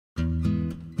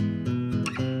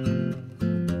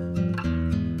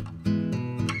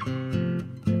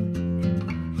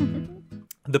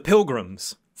The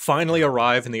pilgrims finally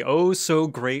arrive in the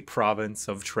oh-so-great province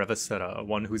of Trevesetta,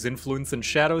 one whose influence and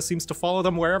shadow seems to follow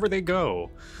them wherever they go.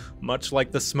 Much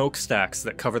like the smokestacks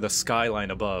that cover the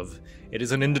skyline above, it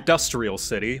is an industrial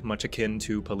city, much akin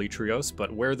to Palitrios,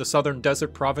 but where the southern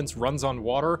desert province runs on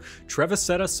water,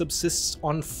 Trevesetta subsists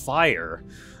on fire.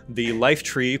 The life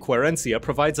tree Querencia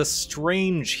provides a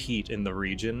strange heat in the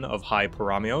region of High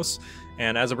Paramios,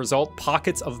 and as a result,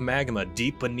 pockets of magma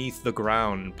deep beneath the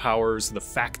ground powers the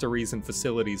factories and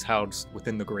facilities housed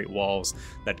within the Great Walls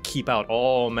that keep out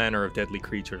all manner of deadly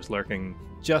creatures lurking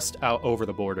just out over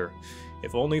the border.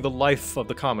 If only the life of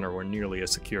the commoner were nearly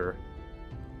as secure.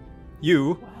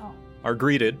 You are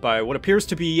greeted by what appears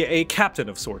to be a captain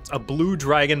of sorts, a blue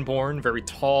dragonborn, very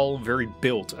tall, very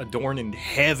built, adorned in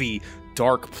heavy,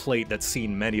 dark plate that's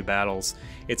seen many battles.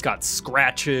 It's got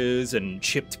scratches and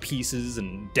chipped pieces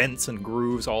and dents and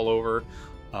grooves all over.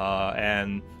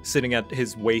 And sitting at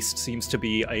his waist seems to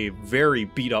be a very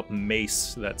beat-up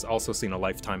mace that's also seen a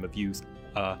lifetime of use.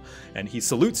 And he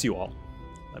salutes you all.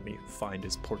 Let me find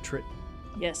his portrait.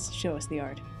 Yes, show us the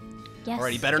art. Yes.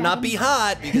 Alright, he better not be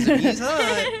hot, because if he's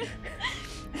hot...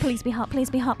 Please be hot, please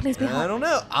be hot, please be hot. I don't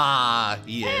know. Ah,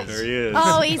 he is. There he is.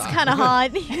 Oh, he's kind of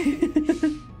hot.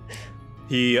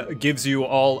 He gives you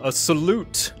all a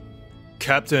salute.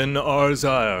 Captain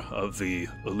Arzire of the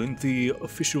Elynthi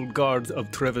Official Guard of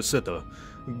Trevesetta.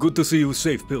 Good to see you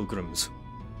safe, pilgrims.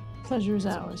 Pleasure is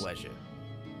ours. Pleasure.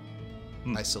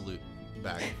 I salute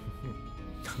back.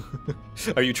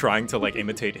 Are you trying to, like,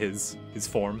 imitate his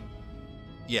form?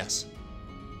 Yes.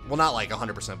 Well, not like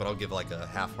 100%, but I'll give like a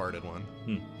half-hearted one.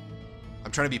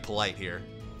 I'm trying to be polite here.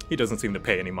 He doesn't seem to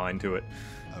pay any mind to it.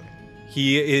 Okay.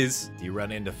 He is... Do you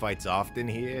run into fights often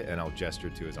here? And I'll gesture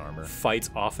to his armor. Fights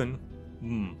often?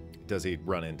 Does he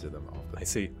run into them often? I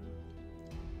see.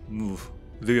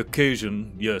 The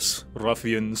occasion, yes.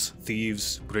 Ruffians,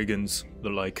 thieves, brigands, the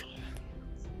like.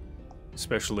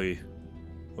 Especially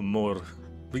more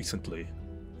recently,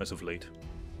 as of late.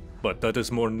 But that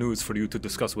is more news for you to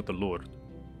discuss with the Lord.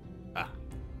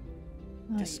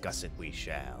 Discuss it we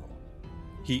shall.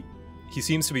 He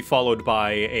seems to be followed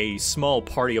by a small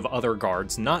party of other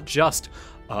guards, not just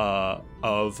of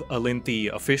Elynthi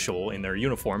official in their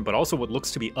uniform, but also what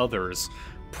looks to be others.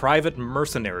 Private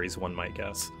mercenaries, one might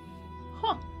guess.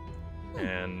 Huh.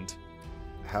 And...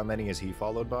 How many is he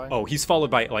followed by? Oh, he's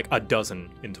followed by like a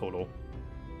dozen in total.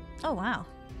 Oh, wow.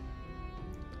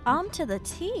 Armed to the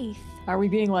teeth. Are we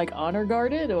being like honor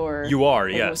guarded or? You are,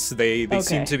 yes. They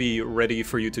seem Okay. to be ready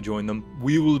for you to join them.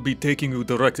 We will be taking you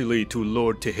directly to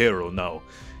Lord Tejero now.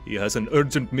 He has an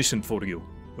urgent mission for you.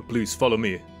 Please follow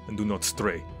me and do not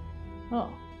stray.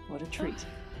 Oh, what a treat.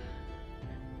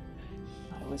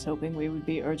 I was hoping we would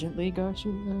be urgently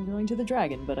going to the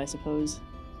dragon, but I suppose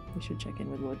we should check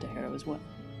in with Lord Tahero as well.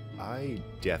 I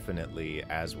definitely,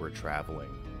 as we're traveling,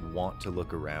 want to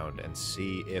look around and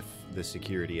see if the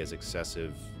security is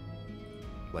excessive,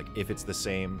 like if it's the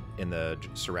same in the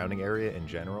surrounding area in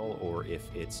general, or if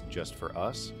it's just for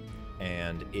us,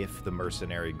 and if the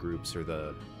mercenary groups or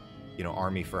the,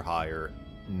 army for hire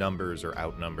numbers or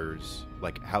outnumbers,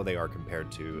 like how they are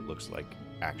compared to, it looks like,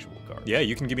 actual guards. Yeah,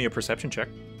 you can give me a perception check.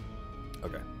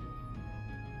 Okay.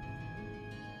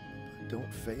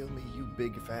 Don't fail me, you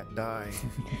big fat die.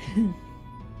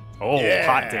 Oh, Yeah.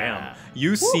 hot damn.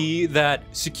 You see that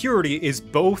security is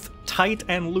both tight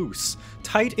and loose.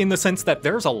 Tight in the sense that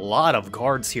there's a lot of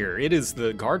guards here.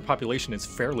 The guard population is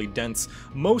fairly dense,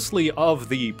 mostly of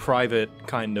the private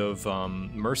kind of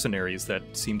mercenaries that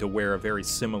seem to wear a very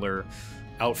similar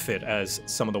outfit as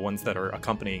some of the ones that are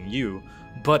accompanying you,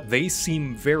 but they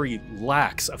seem very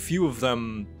lax. A few of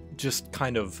them just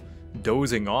kind of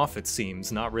dozing off, it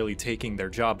seems, not really taking their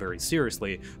job very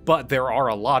seriously, but there are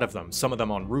a lot of them. Some of them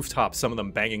on rooftops, some of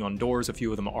them banging on doors, a few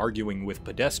of them arguing with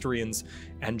pedestrians,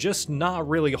 and just not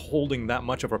really holding that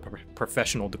much of a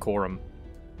professional decorum.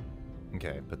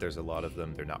 Okay, but there's a lot of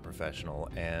them, they're not professional,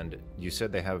 and you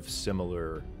said they have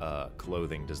similar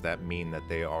clothing. Does that mean that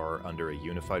they are under a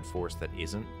unified force that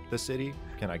isn't the city?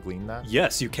 Can I glean that?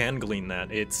 Yes, you can glean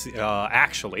that. It's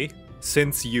actually,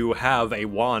 since you have a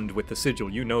wand with the sigil,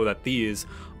 you know that these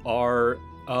are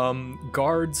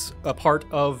guards, a part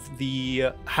of the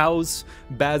House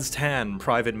Baztan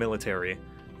private military.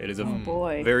 It is a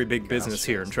boy. very big business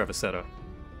here in Trevesetta.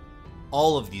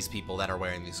 All of these people that are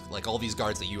wearing these, like all these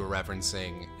guards that you were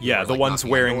referencing, Yeah, who are, the like, ones knocking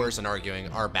on wearing- doors and arguing,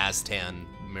 are Baztan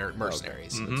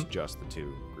mercenaries. Okay, so it's just the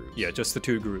two groups. Yeah, just the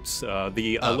two groups. The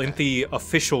Okay. Elynthi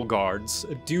official guards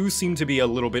do seem to be a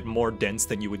little bit more dense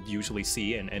than you would usually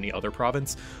see in any other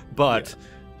province, but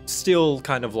still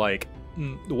kind of like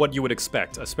what you would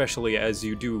expect, especially as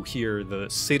you do hear the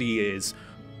city is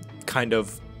kind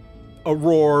of a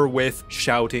roar with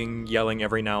shouting, yelling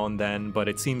every now and then, but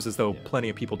it seems as though plenty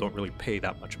of people don't really pay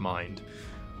that much mind.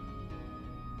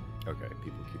 Okay,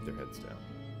 people keep their heads down.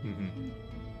 Mm-hmm.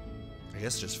 I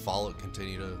guess just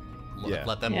continue to Yeah.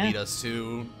 let them lead us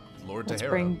to Lord Let's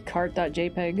Tahara. bring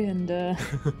cart.jpg and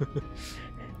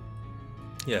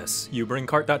Yes, you bring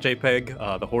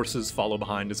cart.jpg, the horses follow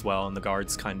behind as well, and the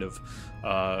guards kind of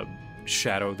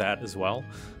shadow that as well.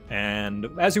 And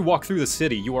as you walk through the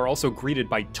city, you are also greeted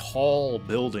by tall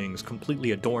buildings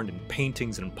completely adorned in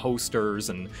paintings and posters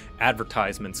and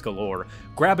advertisements galore.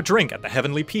 Grab a drink at the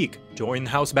Heavenly Peak. Join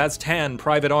House Baztan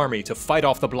Private Army to fight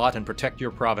off the blot and protect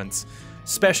your province.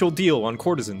 Special deal on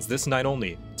courtesans this night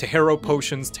only. Tahara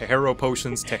potions, Tahara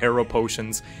potions, Tahara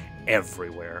potions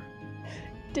everywhere.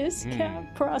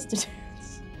 discount prostitutes.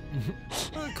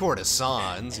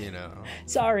 Courtesans, you know.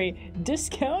 Sorry,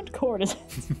 discount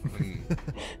courtesans.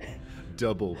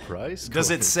 Double price?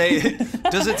 Does it say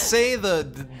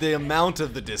the amount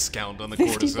of the discount on the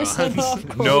 50% courtesans?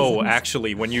 off No,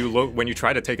 actually, when you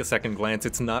try to take a second glance,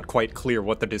 it's not quite clear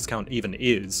what the discount even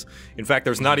is. In fact,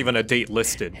 there's not even a date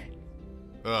listed.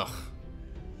 Ugh.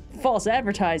 False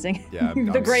advertising. Yeah, The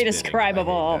I'm greatest spinning. crime I of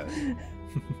hate all. that.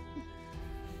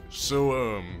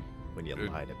 So, When you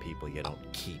lie to people, you don't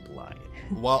keep lying.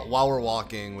 while we're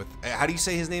walking with, how do you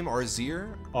say his name?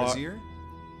 Arzir? Arzir?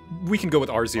 We can go with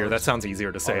Arzir. That sounds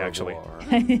easier to say, Au actually. revoir.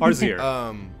 Arzir.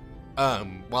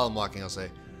 While I'm walking, I'll say,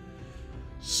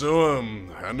 so,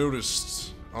 I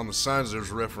noticed on the signs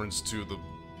there's reference to the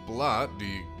blot.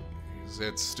 Is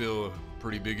that still a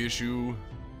pretty big issue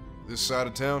this side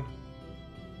of town?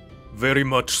 Very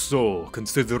much so,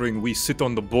 considering we sit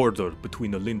on the border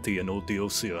between Elynthi and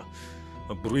Odiosia,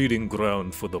 a breeding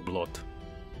ground for the blot.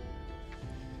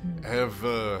 Have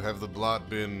the blot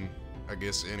been, I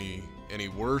guess, any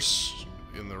worse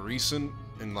in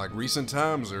recent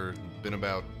times, or been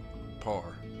about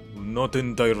par? Not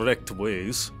in direct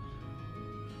ways.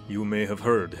 You may have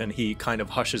heard, and he kind of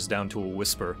hushes down to a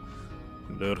whisper.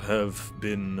 There have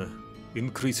been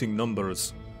increasing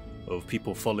numbers of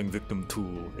people falling victim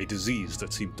to a disease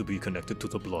that seemed to be connected to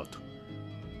the blot.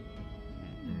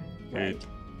 Right.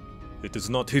 It is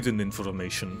not hidden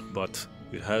information, but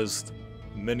it has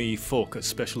many folk,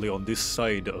 especially on this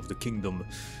side of the kingdom,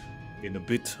 in a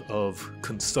bit of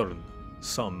concern.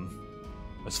 Some,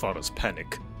 as far as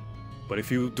panic. But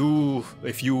if you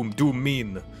do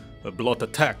mean a blot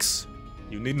attacks,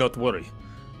 you need not worry.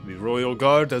 The Royal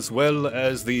Guard, as well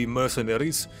as the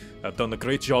mercenaries, have done a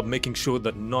great job making sure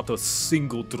that not a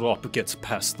single drop gets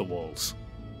past the walls.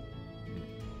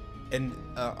 And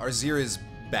Arzir is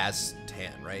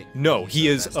Baztan, right? No, he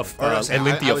is a Elynthi I was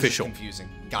just official. confusing.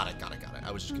 Got it.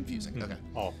 I was just confusing. Okay.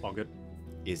 All good.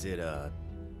 Is it a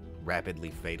rapidly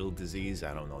fatal disease?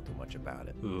 I don't know too much about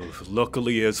it.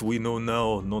 Luckily, as we know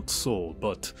now, not so,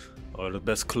 but our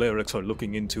best clerics are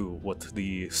looking into what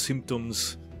the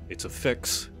symptoms, its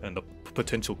effects, and a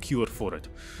potential cure for it.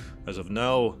 As of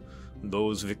now,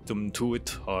 those victim to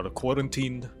it are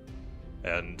quarantined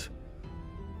and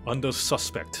under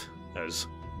suspect, as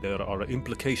there are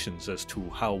implications as to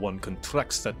how one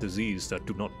contracts that disease that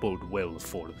do not bode well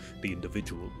for the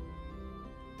individual.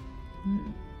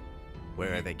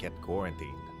 Where are they kept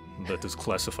quarantined? That is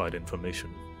classified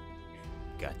information.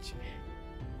 Gotcha.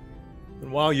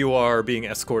 And while you are being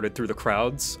escorted through the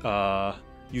crowds,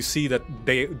 you see that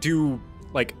they do,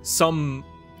 like,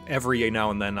 every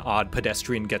now and then, odd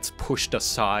pedestrian gets pushed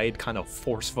aside kind of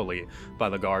forcefully by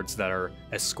the guards that are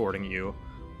escorting you.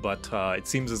 But it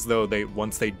seems as though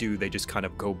once they do, they just kind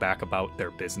of go back about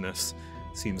their business.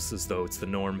 Seems as though it's the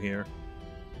norm here.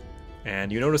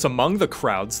 And you notice among the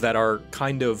crowds that are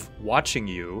kind of watching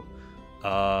you,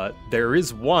 there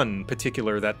is one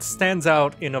particular that stands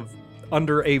out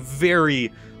under a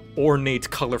very ornate,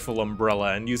 colorful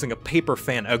umbrella and using a paper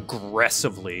fan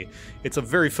aggressively. It's a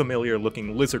very familiar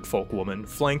looking lizard folk woman,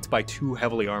 flanked by two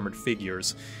heavily armored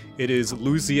figures. It is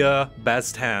Luzia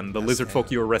Baztan, the lizard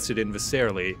folk you arrested in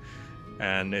Viserli,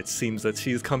 and it seems that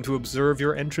she's come to observe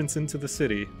your entrance into the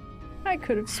city. I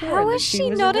could have sworn How that is she she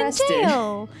was not arrested. in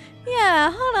jail?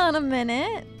 Yeah, hold on a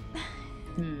minute.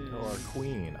 Oh, our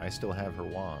queen. I still have her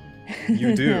wand.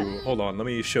 You do. Hold on, let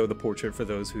me show the portrait for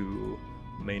those who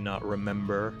may not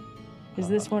remember. Is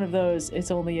this one of those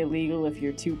it's only illegal if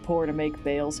you're too poor to make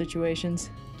bail situations?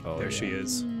 Oh, There yeah. she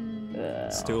is,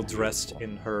 Ugh. still dressed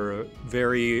in her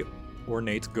very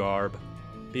ornate garb,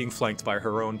 being flanked by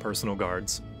her own personal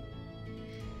guards.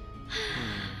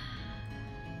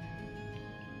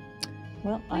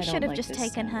 Well, I We don't should have like just this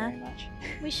taken scene her. very much.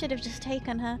 We should have just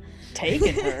taken her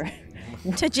Taken her?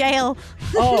 to jail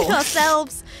Oh.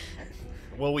 ourselves.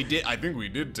 Well, we did. I think we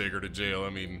did take her to jail. I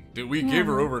mean, we gave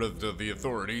her over to the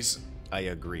authorities. I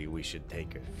agree. We should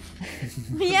take her.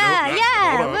 We'd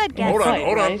get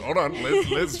Hold on.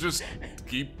 Let's just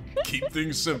keep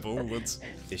things simple. Let's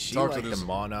Is she talk like to the this.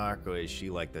 monarch, or is she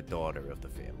like the daughter of the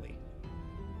family?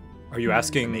 Are you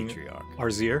asking Matriarch.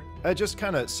 Arzir? Just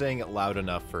kind of saying it loud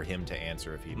enough for him to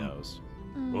answer if he knows.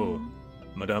 Oh,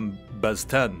 Madame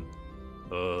Bastan.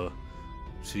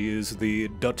 She is the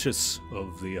Duchess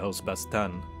of the House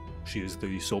Bastan. She is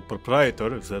the sole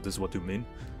proprietor, if that is what you mean.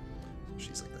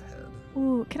 She's like the head.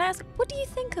 Ooh, can I ask, what do you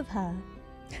think of her?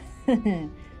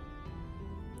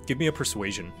 Give me a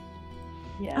persuasion.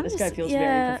 Yeah, I'm this guy just- feels yeah.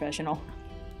 very professional.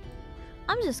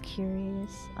 I'm just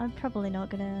curious. I'm probably not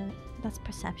gonna. That's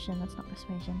perception. That's not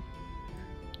persuasion.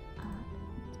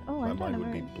 I My don't mind know.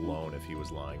 would be blown if he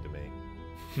was lying to me.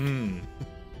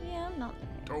 Yeah, I'm not.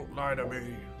 Don't lie to me.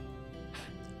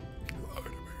 Lie to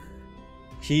me.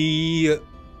 He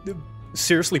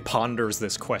seriously ponders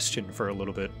this question for a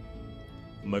little bit.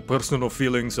 My personal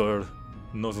feelings are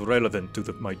not relevant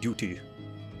to my duty.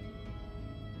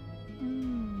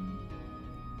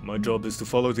 My job is to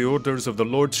follow the orders of the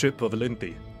Lordship of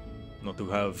Elynthi, not to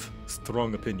have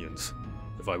strong opinions.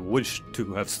 If I wished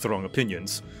to have strong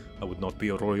opinions, I would not be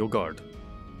a royal guard.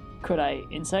 Could I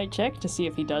insight check to see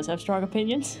if he does have strong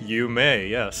opinions? You may,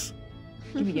 yes.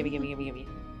 Gimme.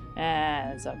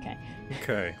 That's okay.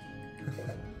 Okay.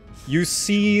 You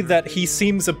see that he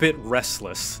seems a bit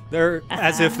restless. There,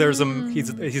 as if there's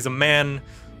he's a man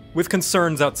with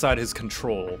concerns outside his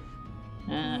control.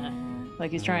 Like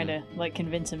he's trying to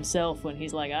convince himself when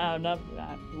he's like, I'm not.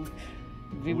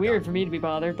 It'd be weird for me to be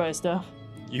bothered by stuff.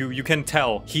 You can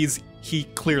tell he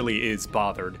clearly is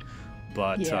bothered,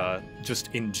 but Yeah. just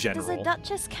in Does general. a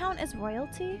duchess count as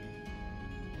royalty?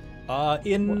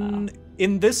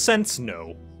 In this sense,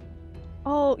 no.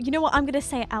 Oh, you know what? I'm gonna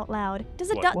say it out loud. Does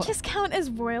a What? duchess count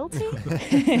as royalty?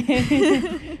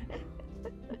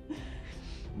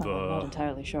 I'm not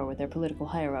entirely sure what their political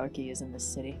hierarchy is in this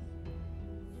city.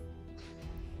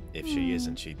 If she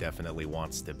isn't, she definitely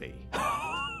wants to be.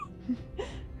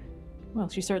 Well,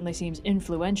 she certainly seems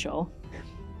influential.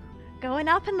 Going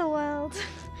up in the world.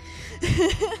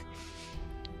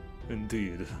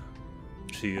 Indeed.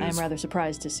 She I am is. rather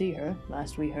surprised to see her.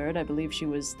 Last we heard, I believe she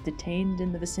was detained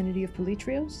in the vicinity of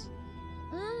Politrios.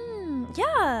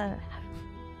 Yeah.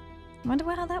 Wonder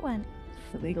how that went.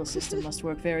 The legal system must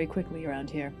work very quickly around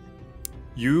here.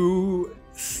 You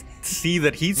see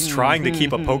that he's trying to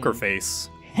keep a poker face,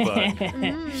 but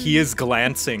he is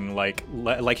glancing like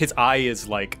his eye is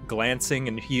like glancing,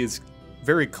 and he is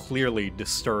very clearly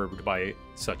disturbed by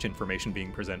such information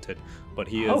being presented. But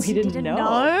he is Oh, he didn't know.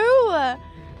 know.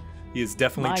 he is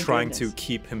definitely My trying goodness. to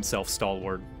keep himself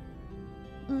stalwart.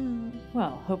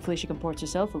 Well, hopefully she comports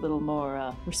herself a little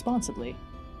more responsibly.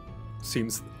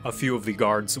 Seems a few of the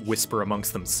guards whisper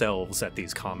amongst themselves at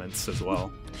these comments as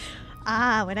well.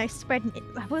 When I spread,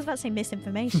 I was about to say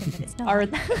misinformation, but it's not.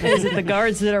 Is it the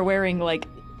guards that are wearing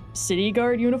city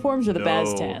guard uniforms or the No,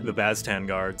 Baztan? the Baztan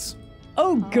guards.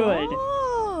 Oh, good.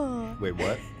 Oh. Wait,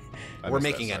 what? I We're missed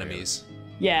that, making sorry. enemies.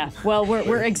 Yeah, well,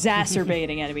 we're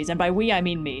exacerbating enemies, and by we I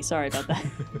mean me. Sorry about that.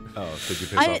 Oh, did you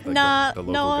piss I- off the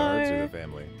local no. guards or the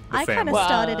family? I kind of family.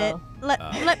 started it.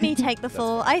 Let me take the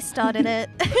fall. I started it.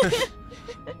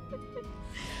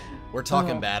 We're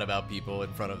talking bad about people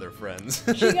in front of their friends.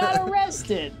 She got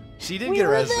arrested. She did We get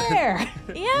were arrested. there.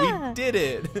 Yeah. We did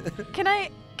it. Can I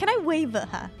wave at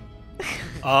her?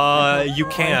 You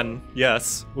can,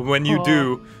 yes. When you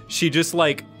do, she just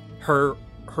her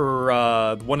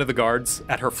one of the guards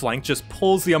at her flank just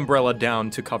pulls the umbrella down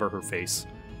to cover her face.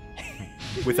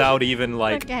 Without even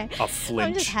Okay. a flinch.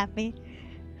 I'm just happy.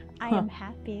 I am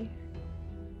happy.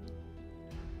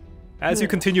 As you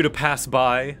continue to pass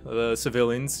by the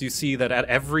civilians, you see that at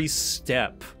every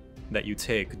step that you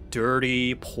take,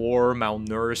 dirty, poor,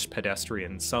 malnourished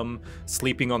pedestrians, some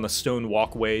sleeping on the stone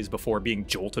walkways before being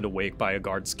jolted awake by a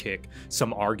guard's kick,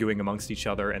 some arguing amongst each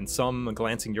other, and some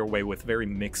glancing your way with very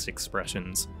mixed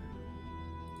expressions.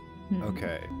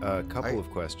 Okay, a couple of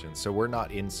questions. So we're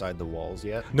not inside the walls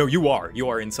yet? No, you are. You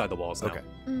are inside the walls now. Okay.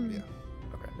 Yeah.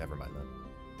 Okay, never mind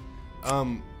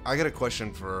then. I got a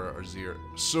question for Arzir.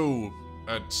 So,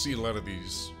 I see a lot of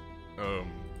these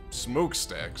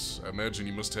smokestacks. I imagine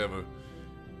you must have a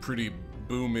pretty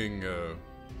booming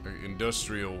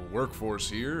industrial workforce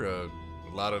here. A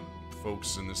lot of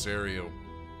folks in this area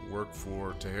work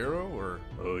for Tejero,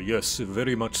 or? Yes,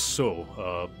 very much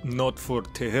so. Not for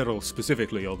Tejero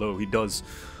specifically, although he does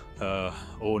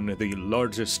own the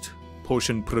largest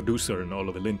potion producer in all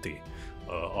of Elynthi.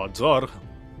 Odds are,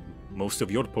 most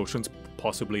of your potions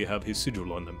possibly have his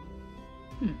sigil on them.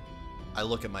 I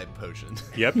look at my potion.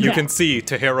 Yep, you can see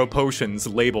Tahero Potions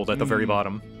labeled at the very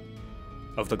bottom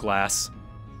of the glass.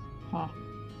 Huh.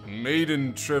 Made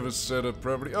in Trevisetta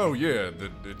property. Oh yeah,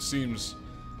 it seems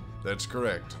that's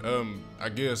correct. I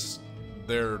guess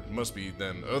there must be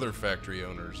then other factory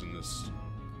owners in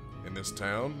this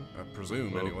town, I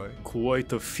presume, anyway.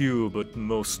 Quite a few, but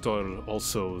most are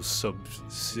also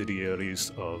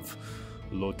subsidiaries of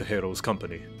Lord Tahero's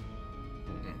company.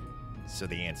 So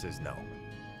the answer is no.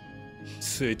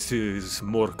 It is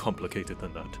more complicated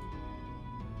than that.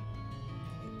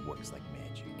 It works like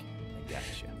magic. I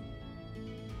gotcha.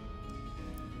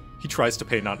 He tries to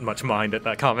pay not much mind at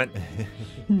that comment.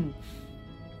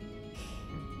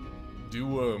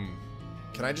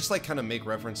 Can I just like kind of make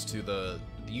reference to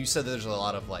you said there's a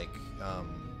lot of like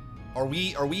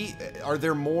are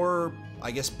there more,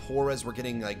 I guess, poor as we're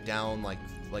getting like down like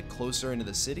closer into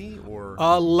the city, or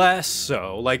Less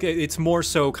so. Like it's more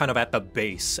so kind of at the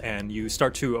base, and you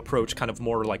start to approach kind of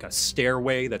more like a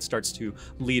stairway that starts to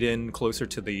lead in closer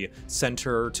to the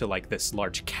center, to like this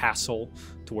large castle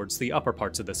towards the upper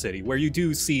parts of the city, where you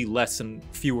do see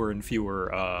fewer and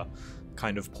fewer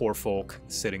kind of poor folk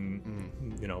sitting,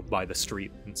 by the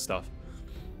street and stuff.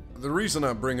 The reason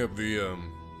I bring up the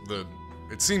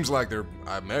it seems like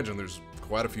I imagine there's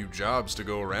quite a few jobs to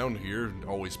go around here.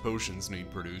 Always potions need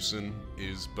producing,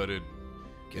 but it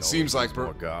seems like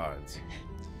more gods.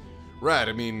 Right.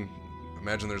 I mean,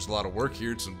 imagine there's a lot of work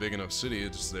here. It's a big enough city.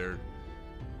 It's there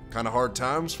kind of hard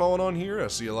times falling on here. I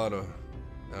see a lot of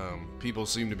people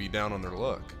seem to be down on their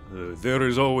luck. There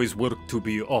is always work to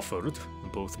be offered,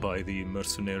 both by the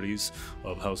mercenaries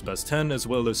of House Bastan as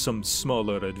well as some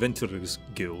smaller adventurers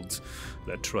guilds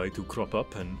that try to crop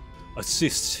up and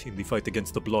assist in the fight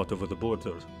against the blot over the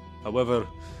border. However,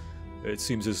 it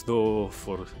seems as though,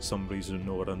 for some reason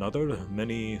or another,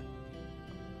 many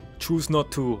choose not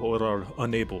to or are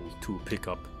unable to pick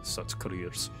up such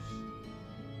careers.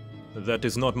 That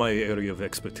is not my area of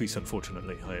expertise,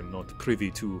 unfortunately. I am not privy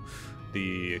to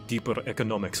the deeper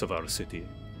economics of our city.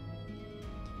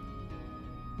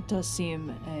 It does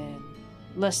seem a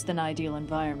less than ideal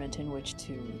environment in which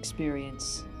to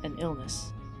experience an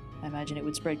illness. I imagine it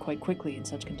would spread quite quickly in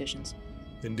such conditions.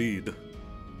 Indeed.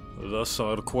 Thus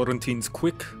are quarantines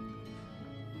quick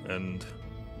and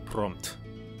prompt,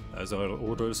 as are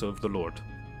orders of the Lord.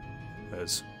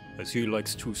 As he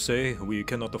likes to say, we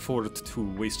cannot afford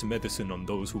to waste medicine on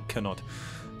those who cannot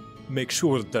make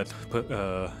sure that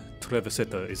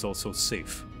Trevisetta is also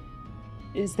safe.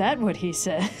 Is that what he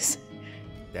says?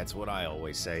 That's what I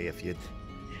always say. If you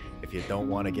don't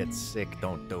want to get sick,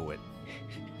 don't do it.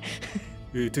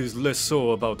 It is less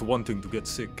so about wanting to get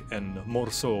sick, and more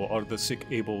so are the sick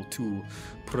able to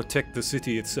protect the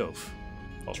city itself.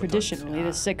 Traditionally,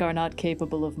 the sick are not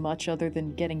capable of much other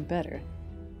than getting better.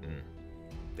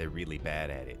 They're really bad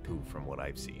at it, too, from what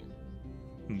I've seen.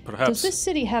 Perhaps Does this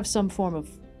city have some form of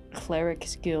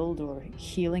cleric's guild or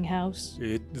healing house?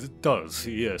 It does,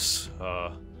 yes.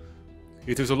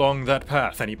 It is along that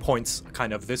path, and he points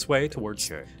kind of this way towards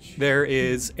Church. There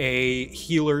is a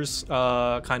healer's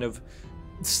kind of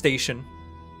station.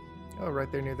 Oh,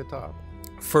 right there near the top.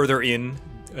 Further in,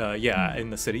 in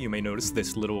the city, you may notice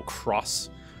this little cross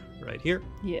right here.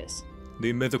 Yes.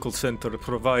 The medical center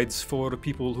provides for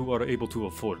people who are able to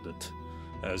afford it,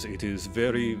 as it is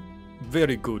very,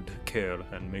 very good care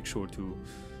and make sure to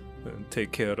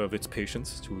take care of its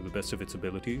patients to the best of its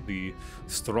ability. The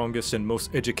strongest and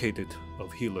most educated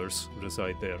of healers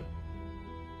reside there.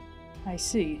 I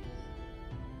see.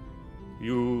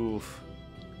 You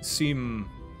seem...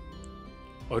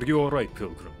 Are you alright,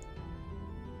 Pilgrim?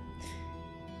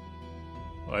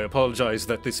 I apologize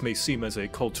that this may seem as a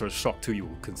culture shock to you,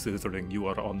 considering you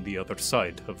are on the other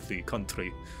side of the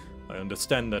country. I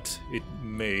understand that it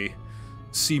may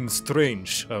seem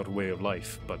strange, our way of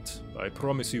life, but I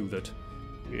promise you that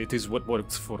it is what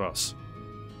works for us.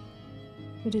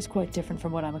 It is quite different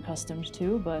from what I'm accustomed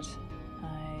to, but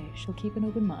I shall keep an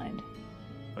open mind.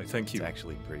 I thank you. It's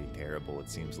actually pretty terrible. It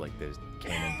seems like the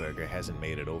Cannonburger hasn't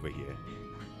made it over here.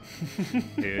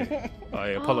 I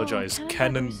apologize, Oh,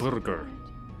 Cannonburger.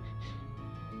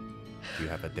 Do you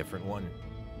have a different one?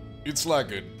 It's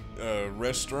like a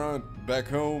restaurant back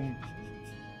home.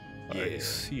 I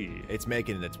see. It's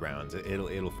making its rounds.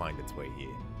 It'll find its way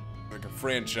here. Like a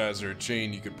franchise or a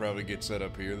chain you could probably get set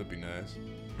up here. That'd be nice.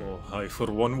 Well, I,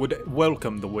 for one, would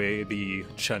welcome the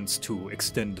chance to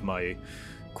extend my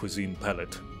cuisine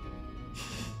palette.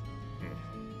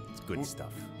 It's good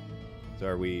stuff. So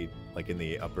are we like in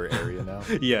the upper area now?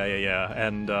 Yeah.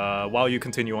 And while you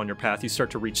continue on your path, you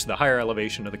start to reach the higher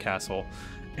elevation of the castle,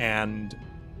 and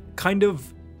kind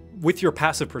of with your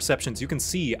passive perceptions, you can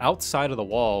see outside of the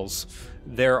walls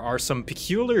there are some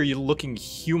peculiar-looking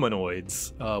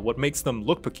humanoids. What makes them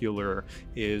look peculiar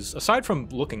is, aside from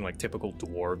looking like typical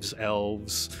dwarves,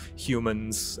 elves,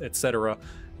 humans, etc.,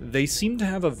 they seem to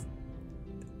have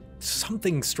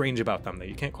something strange about them that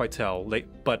you can't quite tell.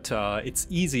 But it's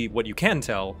easy. What you can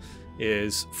tell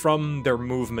is from their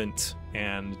movement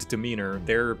and demeanor,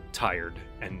 they're tired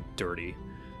and dirty.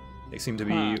 They seem to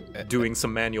be doing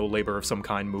some manual labor of some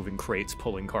kind, moving crates,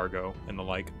 pulling cargo, and the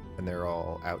like. And they're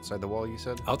all outside the wall, you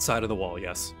said? Outside of the wall,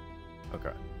 yes.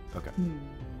 Okay.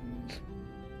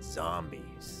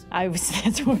 Zombies.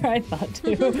 That's where I thought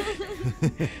too.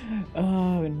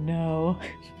 Oh no.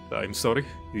 I'm sorry,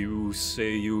 you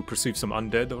say you perceive some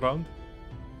undead around?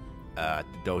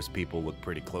 Those people look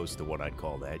pretty close to what I'd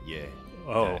call that, yeah.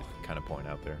 Oh. Kind of point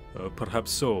out there.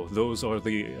 Perhaps so. Those are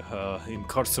the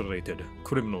incarcerated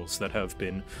criminals that have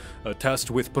been tasked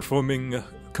with performing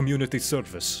community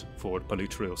service for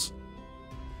Palitrios.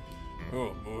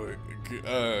 Oh boy.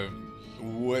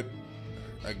 What?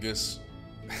 I guess.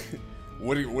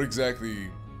 what exactly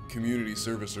community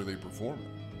service are they performing?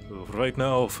 Right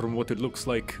now, from what it looks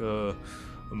like,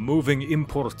 moving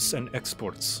imports and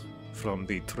exports from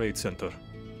the trade center.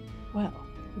 Well,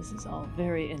 this is all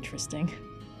very interesting.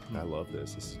 I love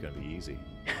this. This is gonna be easy.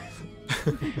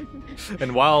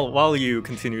 And while you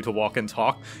continue to walk and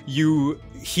talk, you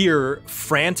hear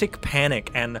frantic panic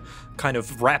and kind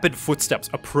of rapid footsteps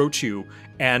approach you,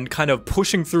 and kind of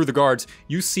pushing through the guards,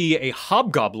 you see a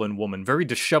hobgoblin woman, very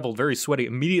disheveled, very sweaty,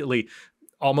 immediately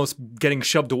almost getting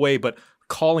shoved away, but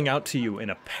calling out to you in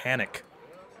a panic.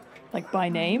 Like by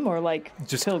name or like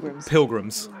Just pilgrims?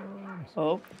 Pilgrims.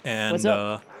 Oh, And what's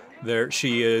up? there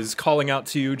she is calling out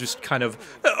to you, just kind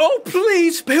of, oh,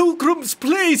 please, pilgrims,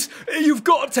 please, you've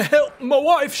got to help my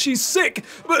wife, she's sick,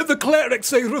 but the clerics,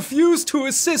 they refuse to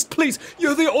assist, please,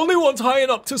 you're the only ones high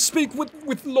enough to speak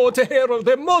with Lord Tahero,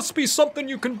 there must be something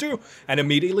you can do. And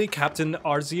immediately, Captain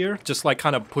Arzier just like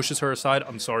kind of pushes her aside.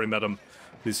 I'm sorry, madam,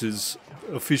 this is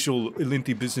official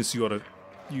Elynthi business, you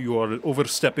are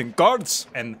overstepping guards,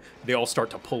 and they all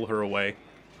start to pull her away.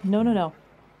 No.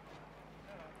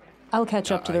 I'll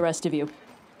catch up to the rest of you.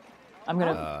 I'm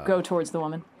gonna go towards the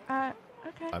woman.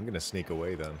 Okay. I'm gonna sneak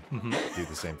away then. Do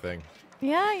the same thing.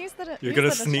 Yeah, use that. You're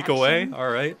gonna sneak away? All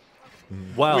right.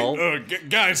 Well,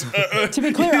 Guys. To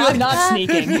be clear, I'm not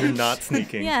sneaking. you're not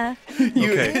sneaking. Yeah.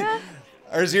 Okay. Yeah.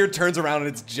 Arzier turns around and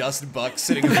it's just Buck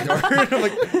sitting in the guard. I'm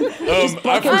like,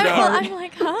 I forgot. I'm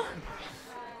like, huh?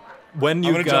 When you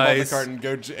I'm gonna jump off the guys cart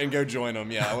and go join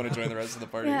them. Yeah, I want to join the rest of the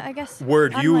party. Yeah, I guess.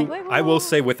 word I'm you like, wait, I will whoa.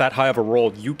 say with that high of a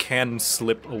roll, you can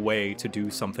slip away to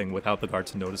do something without the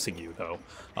guards noticing you, though.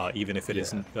 Even if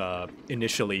it not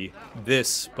initially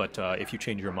this, but if you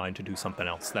change your mind to do something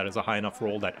else, that is a high enough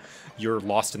roll that you're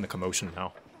lost in the commotion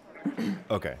now.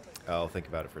 Okay. I'll think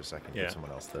about it for a second. Yeah. Give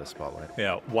someone else the spotlight.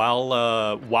 Yeah,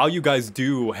 while you guys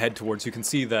do head towards, you can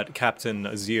see that Captain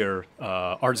Arzier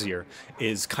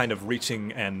is kind of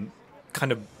reaching and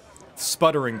kind of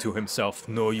sputtering to himself.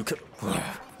 No, you can.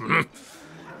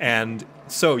 And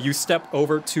so you step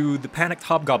over to the panicked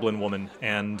hobgoblin woman,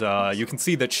 and you can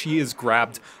see that she is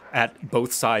grabbed at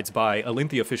both sides by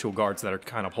Elynthi official guards that are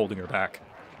kind of holding her back.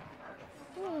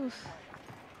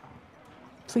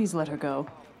 Please let her go.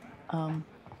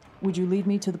 Would you lead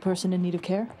me to the person in need of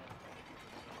care?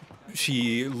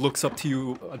 She looks up to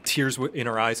you, tears in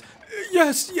her eyes.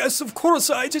 Yes, of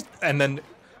course, And then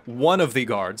one of the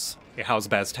guards, a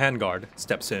Housebaztan guard,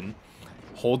 steps in,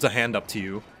 holds a hand up to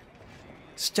you.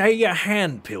 Stay your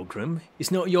hand, pilgrim.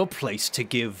 It's not your place to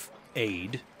give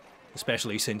aid,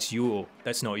 especially since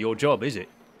that's not your job, is it?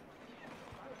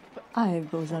 I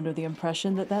was under the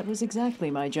impression that was exactly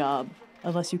my job,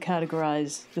 unless you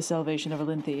categorize the salvation of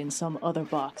Elynthi in some other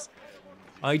box.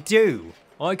 I do.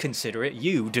 I consider it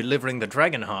you delivering the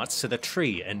dragon hearts to the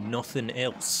tree and nothing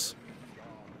else.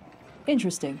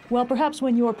 Interesting. Well, perhaps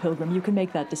when you're pilgrim, you can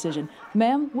make that decision.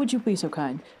 Ma'am, would you be so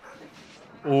kind?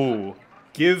 Oh,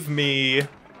 give me...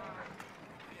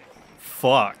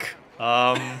 Fuck.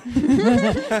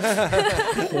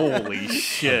 Holy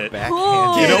shit.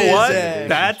 Backhand. You know what? Amazing.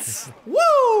 That's...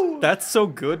 Woo! That's so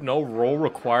good. No roll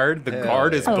required. The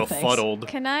guard is Oh, thanks. befuddled.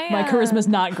 Can I? My charisma's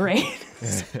not great.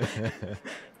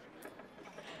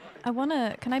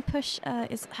 Can I push? I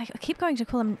keep going to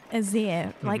call him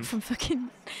Azir, like from fucking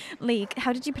League.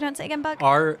 How did you pronounce it again, Bug?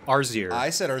 Arzier.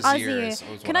 I said Arzier.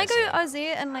 Azir. Can I go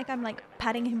Azir and I'm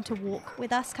patting him to walk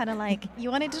with us, kind of like you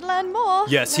wanted to learn more?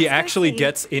 Yes, he Let's go actually see."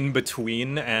 gets in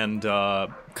between and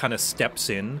kind of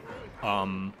steps in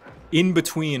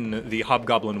between the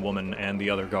hobgoblin woman and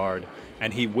the other guard,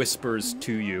 and he whispers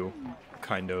to you,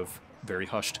 kind of very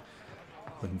hushed.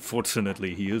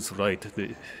 Unfortunately, he is right.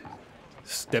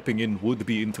 Stepping in would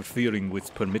be interfering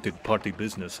with permitted party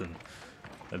business, and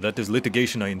that is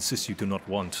litigation I insist you do not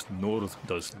want, nor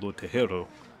does Lord Tejero.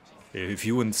 If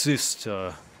you insist,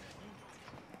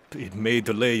 it may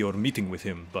delay your meeting with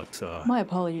him, but My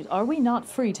apologies. Are we not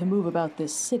free to move about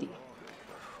this city?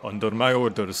 under my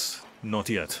orders, not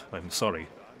yet. I'm sorry.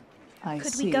 I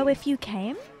Could see. we go if you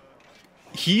came?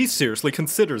 He seriously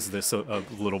considers this a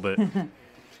little bit.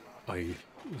 I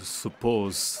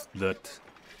suppose that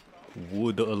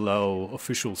would allow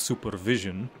official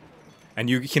supervision. And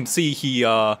you can see he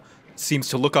seems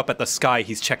to look up at the sky.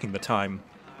 He's checking the time.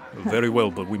 Very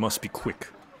well, but we must be quick.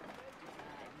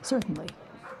 Certainly.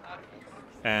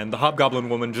 And the hobgoblin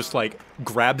woman just like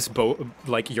grabs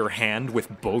your hand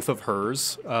with both of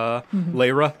hers,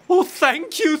 Lyra. Oh,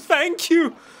 thank you, thank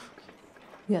you.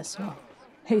 Yes, well,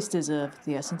 haste is of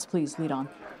the essence. Please lead on.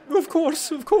 Of course,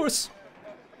 of course.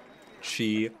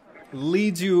 She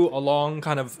leads you along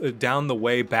kind of down the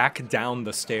way, back down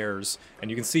the stairs.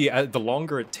 And you can see the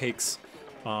longer it takes,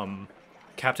 Captain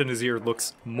Azir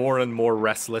looks more and more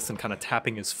restless and kind of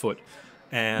tapping his foot.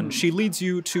 And she leads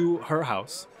you to her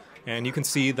house. And you can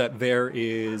see that there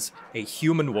is a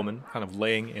human woman kind of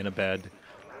laying in a bed.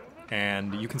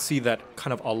 And you can see that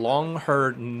kind of along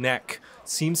her neck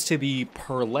seems to be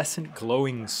pearlescent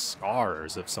glowing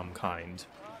scars of some kind.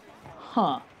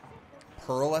 Huh.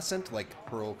 Pearlescent? Like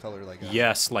pearl color? Like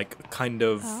Yes, like kind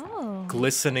of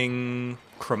glistening,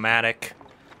 chromatic.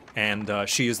 And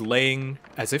she is laying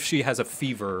as if she has a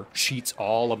fever, sheets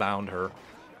all around her.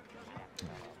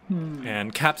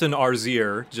 And Captain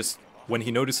Arzir, just when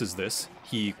he notices this,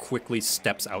 he quickly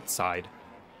steps outside.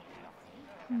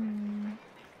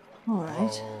 All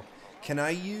right. Oh. Can I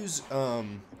use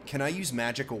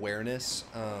magic awareness?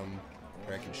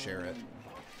 Or I can share it.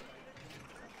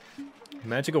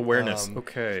 Magic awareness,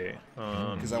 okay.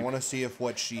 Because I want to see if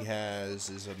what she has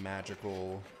is a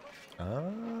magical.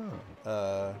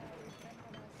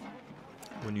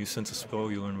 When you sense a spell,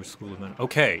 you learn which school of magic.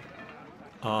 Okay.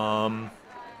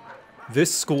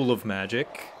 This school of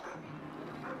magic.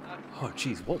 Oh,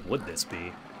 geez, what would this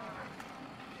be?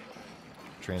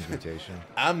 Transmutation.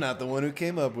 I'm not the one who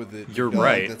came up with it. You're Dog,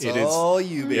 right. That's It is. all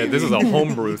you, baby. Yeah, this is a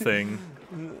homebrew thing.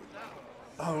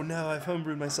 Oh no, I've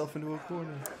homebrewed myself into a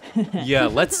corner. Yeah,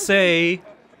 let's say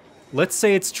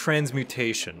it's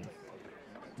transmutation.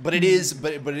 But it is,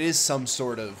 but it is some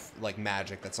sort of like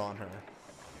magic that's on her.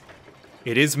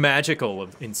 It is magical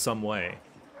in some way.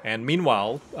 And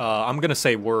meanwhile, I'm gonna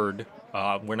say word.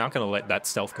 We're not gonna let that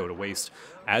stealth go to waste.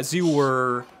 As you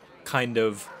were kind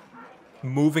of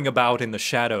moving about in the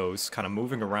shadows, kind of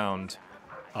moving around,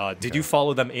 did you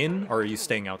follow them in, or are you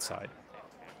staying outside?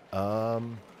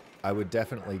 I would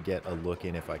definitely get a look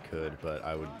in if I could, but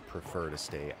I would prefer to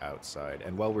stay outside.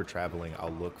 And while we're traveling,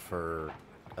 I'll look for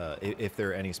if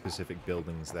there are any specific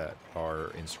buildings that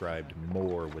are inscribed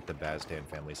more with the Baztan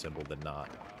family symbol than not.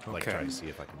 Like Okay. try to see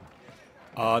if I can.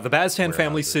 The Baztan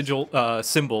family Warehouses.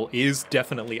 symbol is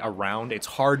definitely around. It's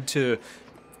hard to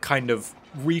kind of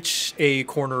reach a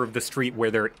corner of the street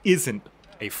where there isn't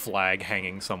a flag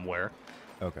hanging somewhere.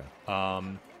 Okay.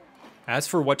 As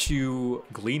for what you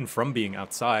glean from being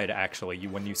outside, actually,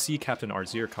 when you see Captain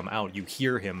Arzir come out, you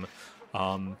hear him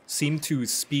seem to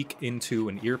speak into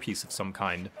an earpiece of some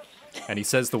kind, and he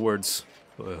says the words,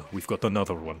 "We've got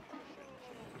another one."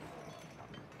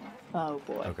 Oh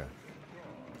boy. Okay.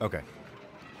 Okay.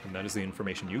 And that is the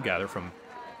information you gather from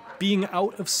being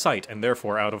out of sight and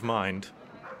therefore out of mind.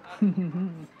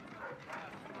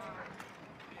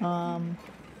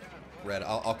 Red,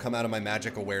 I'll come out of my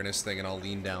magic awareness thing and I'll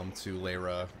lean down to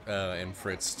Lyra and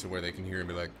Fritz to where they can hear and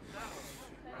be like,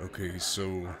 Okay,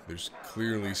 so there's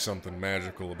clearly something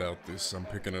magical about this. I'm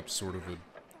picking up sort of a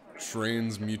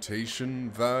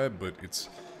transmutation vibe, but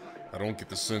I don't get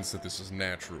the sense that this is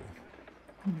natural.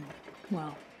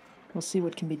 Well, we'll see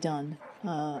what can be done.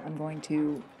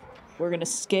 We're gonna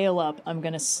scale up. I'm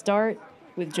gonna start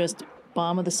with just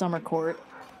Bomb of the Summer Court.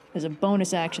 As a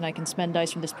bonus action, I can spend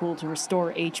dice from this pool to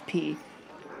restore HP.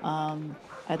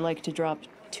 I'd like to drop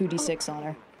 2d6 on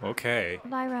her. Okay.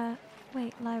 Lyra,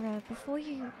 before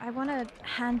I want to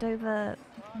hand over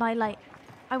my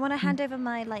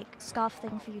my scarf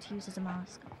thing for you to use as a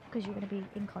mask because you're going to be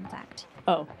in contact.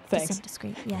 Oh, To thanks. some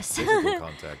degree, yes. Physical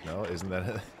contact, no? Isn't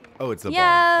that? Oh, it's the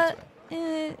Yeah, bomb. That's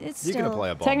right. it's You still. can apply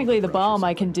a bomb. Technically, with the a brush or bomb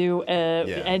I can something. do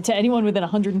Yeah. and to anyone within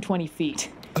 120 feet.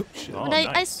 Oh, But I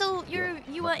nice. still,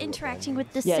 you are interacting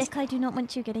with the Yes. sick. I do not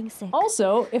want you getting sick.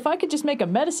 Also, if I could just make a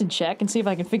medicine check and see if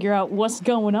I can figure out what's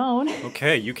going on.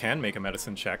 Okay, you can make a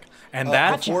medicine check. And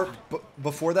that...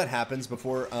 before that happens,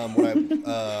 what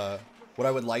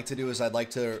I would like to do is I'd like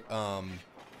to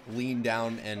lean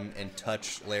down and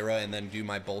touch Lyra and then do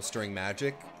my bolstering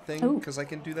magic thing because I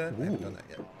can do that. I haven't done that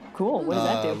yet. Cool. What does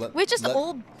that do? We're just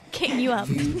all kicking you up.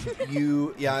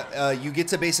 You get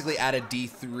to basically add a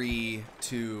D3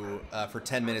 to for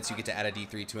 10 minutes. You get to add a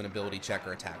D3 to an ability check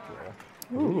or attack roll.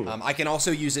 I can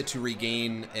also use it to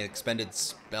regain an expended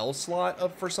spell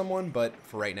slot for someone, but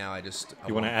for right now, I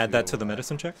You want to add that to the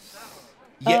medicine check?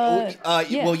 Yeah.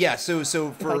 yeah. Well, yeah. So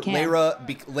for Lyra,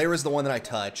 Lyra's the one that I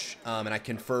touch, and I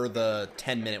confer the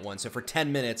 10-minute one. So for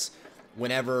 10 minutes,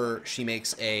 whenever she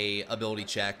makes a ability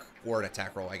check or an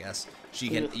attack roll, I guess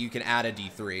you can add a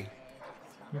D3.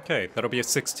 Okay, that'll be a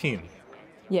 16.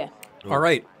 Yeah. All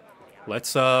right,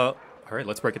 let's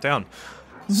break it down.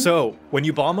 So when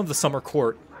you bomb of the summer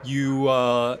court, you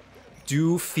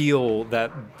do feel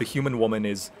that the human woman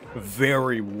is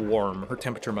very warm. Her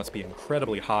temperature must be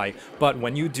incredibly high, but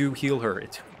when you do heal her,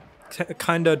 it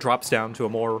kind of drops down to a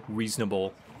more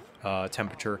reasonable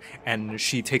temperature, and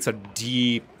she takes a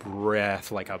deep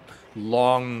breath, like a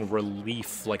long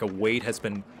relief, like a weight has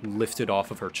been lifted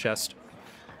off of her chest.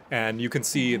 And you can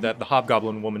see that the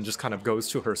hobgoblin woman just kind of goes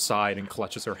to her side and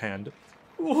clutches her hand.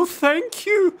 Oh, thank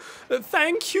you!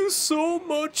 Thank you so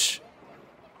much!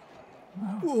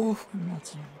 Well,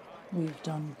 we've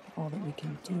done all that we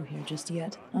can do here just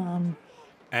yet.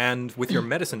 And with your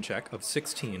medicine check of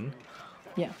 16,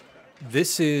 Yeah.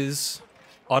 this is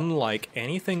unlike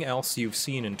anything else you've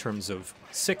seen in terms of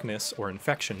sickness or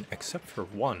infection, except for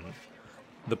one.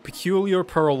 The peculiar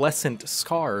pearlescent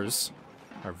scars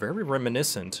are very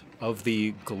reminiscent of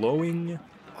the glowing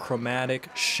chromatic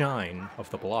shine of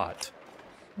the blot.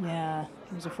 Yeah,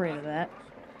 I was afraid of that.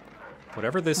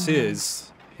 Whatever this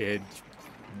is,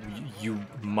 you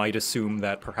might assume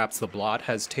that perhaps the blot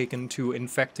has taken to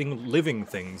infecting living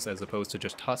things as opposed to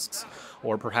just husks,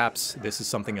 or perhaps this is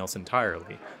something else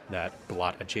entirely, that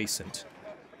blot adjacent.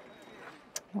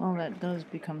 Well, that does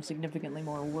become significantly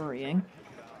more worrying,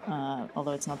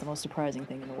 although it's not the most surprising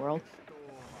thing in the world.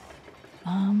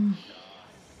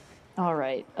 All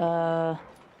right,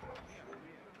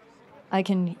 I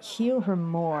can heal her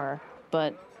more,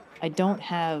 but I don't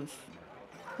have,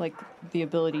 like, the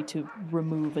ability to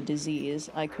remove a disease.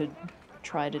 I could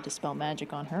try to dispel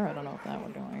magic on her. I don't know if that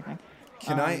would do anything.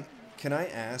 Can I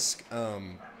ask?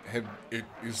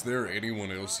 Is there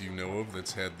anyone else you know of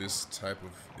that's had this type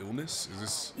of illness? Is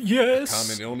this Yes. a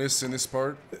common illness in this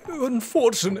part?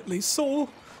 Unfortunately so.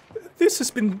 This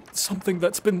has been something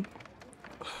that's been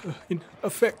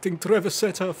affecting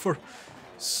Trevisetta for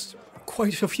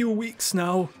quite a few weeks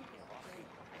now.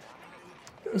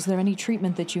 Is there any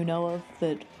treatment that you know of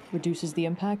that reduces the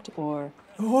impact, or...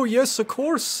 Oh yes, of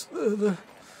course.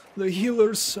 The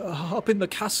healers up in the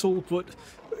castle, but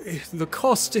the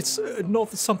cost, it's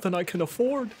not something I can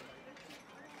afford.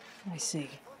 I see.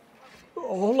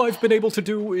 All I've been able to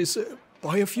do is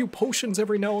buy a few potions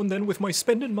every now and then with my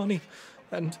spending money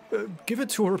and give it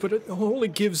to her, but it only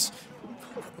gives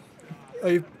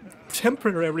a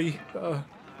temporary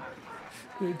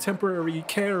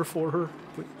care for her.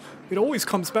 But it always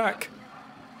comes back.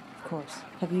 Of course.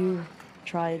 Have you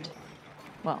tried...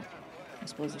 Well, I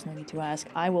suppose there's no need to ask.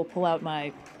 I will pull out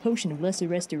my potion of lesser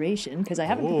restoration, because I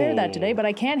haven't prepared that today, but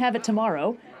I can have it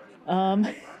tomorrow. No,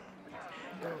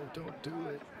 don't do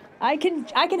it. I can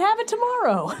have it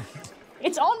tomorrow.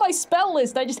 It's on my spell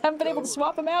list. I just haven't been able to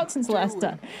swap them out since last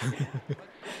time.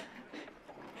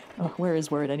 Oh, where is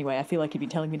Word anyway? I feel like he'd be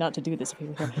telling me not to do this if he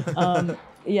were here.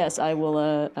 Yes, I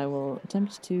will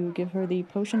attempt to give her the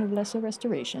potion of lesser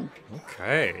restoration.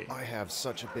 Okay. I have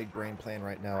such a big brain plan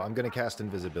right now. I'm gonna cast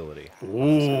invisibility.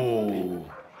 Ooh.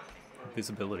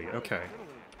 Visibility, okay.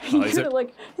 You're Is gonna, it...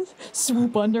 like,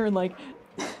 swoop under and, like,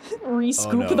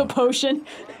 re-scoop no. the potion.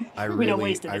 I We don't really,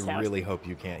 waste in this house. really hope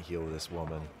you can't heal this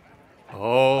woman.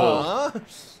 Oh.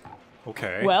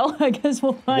 Okay. Well, I guess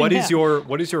we'll find out.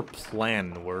 What is your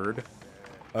plan, Word?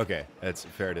 Okay, that's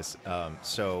fair to.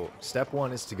 So step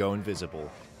one is to go invisible.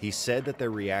 He said that their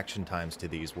reaction times to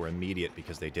these were immediate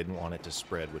because they didn't want it to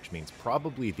spread, which means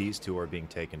probably these two are being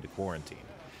taken to quarantine.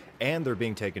 And they're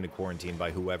being taken to quarantine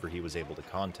by whoever he was able to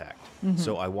contact.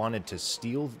 So I wanted to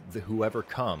steal whoever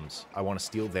comes. I want to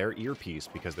steal their earpiece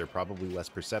because they're probably less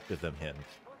perceptive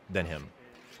than him.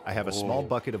 I have a small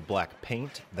bucket of black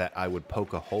paint that I would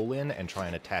poke a hole in and try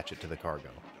and attach it to the cargo.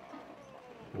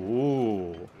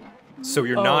 Ooh. So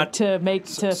you're Oh, not... to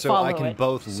So follow I can it.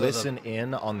 both So listen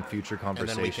in on future then we can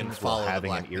conversations follow while the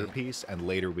having an black paint. earpiece, and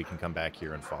later we can come back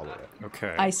here and follow it.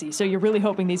 Okay. I see. So you're really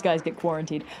hoping these guys get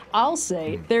quarantined. I'll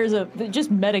say there's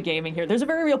just metagaming here. There's a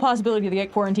very real possibility they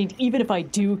get quarantined even if I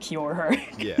do cure her.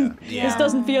 Yeah. Yeah. This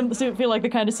doesn't feel like the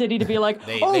kind of city to be like,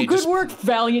 They oh, good just- work,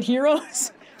 valiant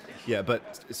heroes. Yeah,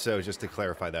 but so just to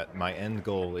clarify that, my end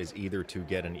goal is either to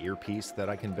get an earpiece that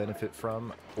I can benefit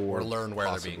from, Or learn where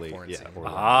they're possibly, being quarantined. or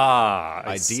learn. I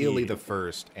Ideally see. the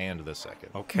first and the second.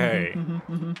 Okay.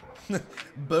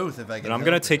 Both, if I can. And I'm help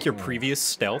gonna it. take your previous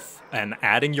stealth and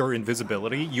adding your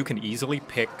invisibility, you can easily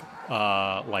pick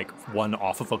like one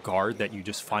off of a guard that you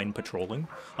just find patrolling,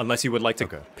 unless you would like to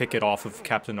Okay. pick it off of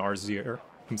Captain Arzier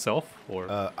himself,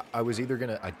 or I was either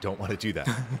gonna. I don't want to do that.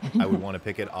 I would want to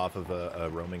pick it off of a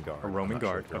roaming guard. A roaming I'm not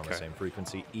sure guard, if they're on the okay. same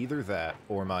frequency. Either that,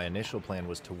 or my initial plan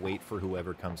was to wait for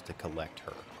whoever comes to collect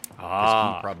her. Because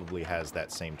Ah. he probably has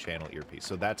that same channel earpiece.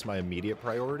 So that's my immediate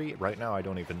priority. Right now, I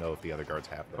don't even know if the other guards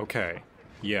have them. Okay.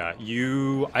 Yeah,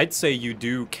 I'd say you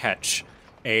do catch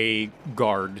a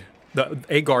guard,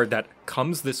 a guard that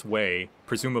comes this way,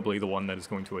 presumably the one that is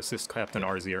going to assist Captain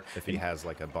Arzier. If he has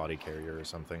like a body carrier or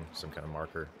something, some kind of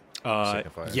marker.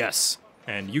 signifier. Yes.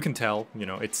 And you can tell,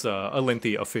 it's a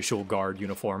Elynthi official guard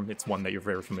uniform. It's one that you're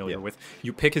very familiar with.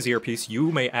 You pick his earpiece. You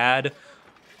may add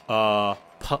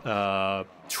Trevisetta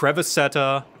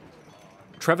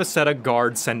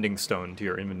guard sending stone to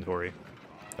your inventory.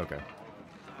 Okay.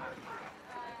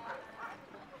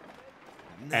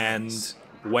 And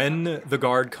when the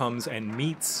guard comes and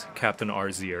meets Captain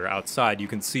Arzier outside, you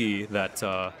can see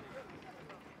that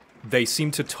they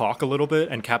seem to talk a little bit,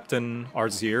 and Captain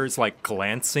Arzier is like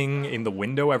glancing in the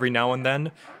window every now and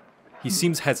then. He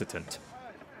seems hesitant.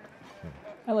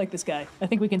 I like this guy. I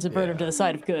think we can subvert him to the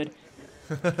side of good.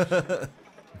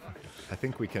 I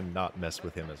think we can not mess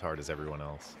with him as hard as everyone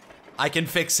else. I can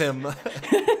fix him.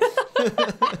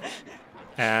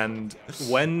 And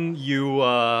when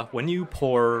you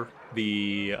pour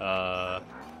the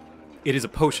it is a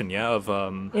potion, yeah, of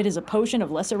It is a potion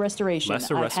of lesser restoration.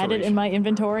 Lesser I've had it restoration. in my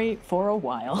inventory for a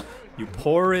while. you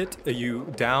pour it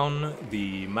down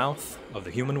the mouth of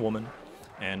the human woman,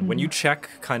 and when you check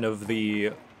kind of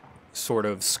the sort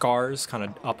of scars kind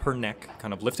of up her neck,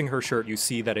 kind of lifting her shirt, you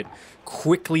see that it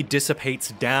quickly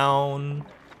dissipates down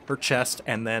her chest,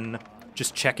 and then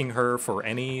just checking her for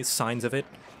any signs of it,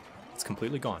 it's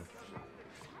completely gone.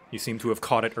 You seem to have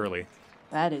caught it early.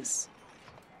 That is...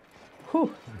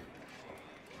 Whew.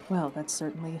 Well, that's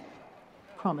certainly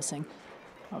promising.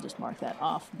 I'll just mark that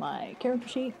off my character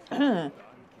sheet. Whew.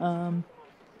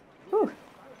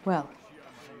 Well,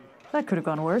 that could have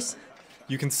gone worse.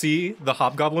 You can see the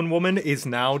hobgoblin woman is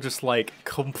now just like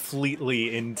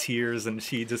completely in tears, and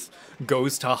she just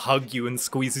goes to hug you and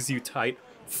squeezes you tight.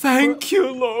 Thank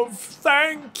you, love.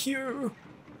 Thank you.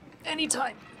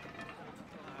 Anytime.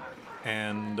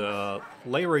 And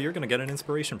Lyra, you're gonna get an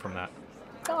inspiration from that.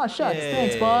 Oh, shucks.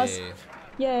 Thanks, boss.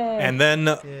 Yay. And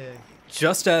then,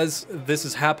 just as this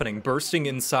is happening, bursting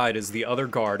inside is the other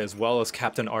guard, as well as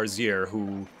Captain Arzier,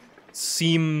 who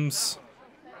seems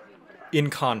in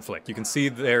conflict. You can see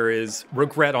there is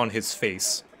regret on his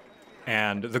face.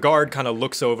 And the guard kind of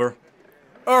looks over.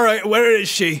 All right, where is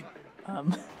she?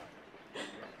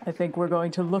 I think we're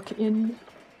going to look in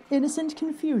innocent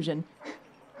confusion.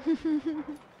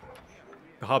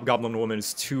 The hobgoblin woman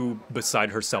is too beside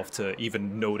herself to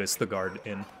even notice the guard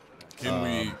in.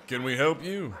 Can we help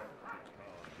you?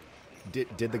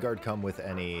 Did the guard come with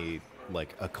any,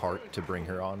 like, a cart to bring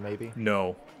her on, maybe?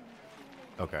 No.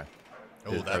 Okay.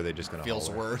 Oh, that Are they just gonna feels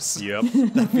haul her? worse. Yep.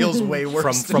 That feels way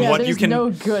worse. From Yeah, what you there's can no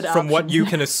good from what option. you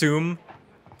can assume,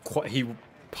 he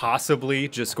possibly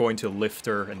just going to lift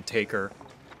her and take her.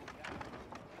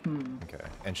 Okay.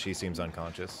 And she seems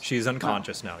unconscious? She's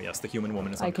unconscious now. Yes, the human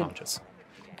woman is I could- unconscious.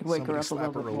 I could wake her Somebody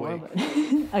up a little slap bit her more.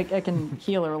 awake. But I can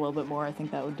heal her a little bit more. I think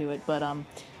that would do it. But I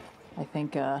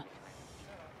think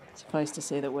suffice to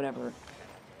say that whatever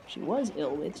she was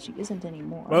ill with, she isn't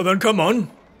anymore. Well then, come on.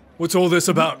 What's all this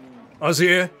about,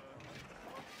 Arzier?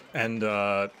 And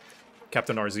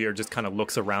Captain Arzier just kind of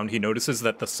looks around. He notices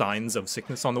that the signs of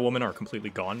sickness on the woman are completely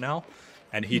gone now,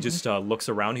 and he just looks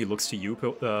around. He looks to you,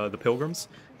 the pilgrims,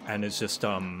 and is just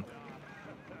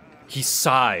he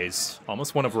sighs,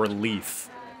 almost one of relief,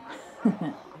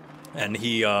 and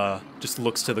he just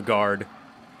looks to the guard.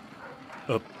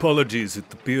 Apologies, it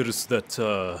appears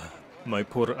that my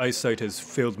poor eyesight has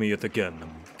failed me yet again.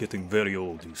 I'm getting very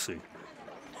old, you see.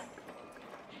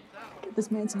 Get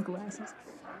this man some glasses.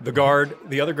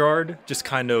 The other guard, just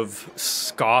kind of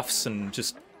scoffs and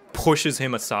just pushes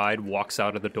him aside, walks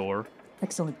out of the door.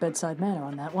 Excellent bedside manner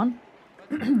on that one.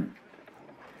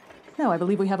 Now, I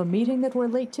believe we have a meeting that we're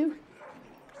late to.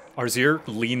 Arzier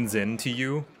leans into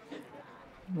you.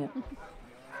 Yeah.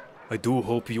 I do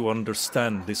hope you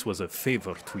understand this was a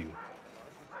favor to you.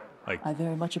 I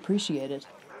very much appreciate it.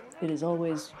 It is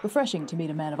always refreshing to meet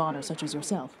a man of honor such as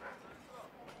yourself.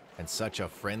 And such a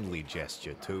friendly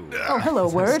gesture, too. Oh, hello,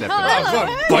 word. Stepping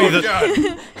off. By the,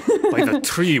 God. by the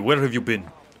tree, where have you been?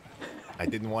 I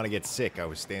didn't want to get sick. I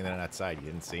was standing outside. You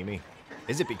didn't see me?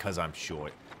 Is it because I'm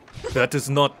short? That is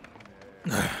not...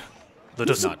 Let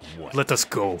us, Not what? let us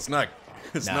go. It's not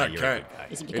Nah, not you're a kind. good guy.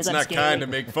 Is it because It's I'm not scary? kind to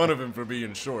make fun of him for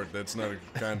being short. That's not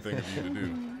a kind thing of you to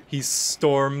do. He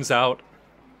storms out.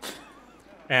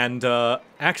 And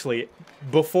actually,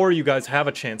 before you guys have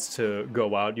a chance to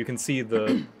go out, you can see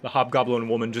the hobgoblin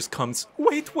woman just comes.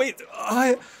 Wait,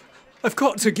 I've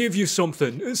got to give you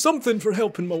something. Something for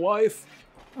helping my wife.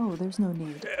 Oh, there's no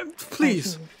need.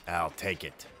 Please. I'll take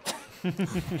it.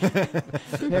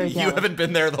 Very You gallant. haven't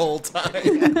been there the whole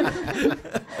time.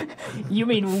 You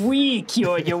mean we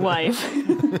cured your wife?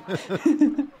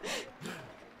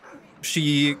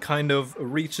 She kind of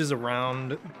reaches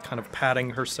around, kind of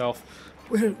patting herself.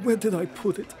 Where did I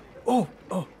put it? Oh,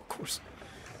 of course.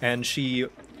 And she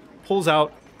pulls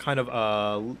out kind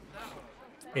of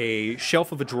a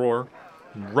shelf of a drawer,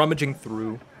 rummaging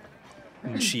through,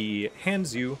 and she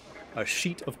hands you a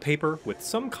sheet of paper with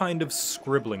some kind of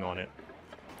scribbling on it.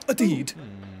 A deed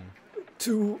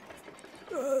to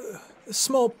a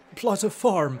small plot of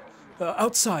farm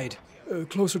outside,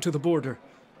 closer to the border.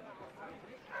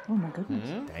 Oh my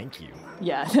goodness. Thank you.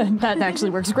 Yeah, that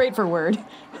actually works great for Word.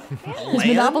 His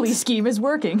Monopoly scheme is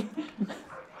working.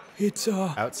 It's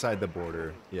Outside the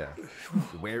border, yeah.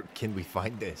 Where can we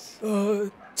find this?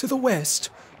 to the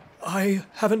west. I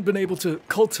haven't been able to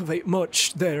cultivate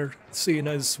much there, seeing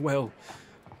as, well,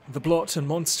 the blot and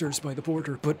monsters by the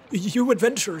border. But you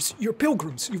adventurers, you're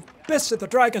pilgrims, you've bested the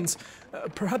dragons.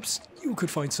 Perhaps you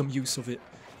could find some use of it.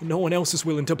 No one else is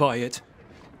willing to buy it.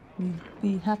 We'd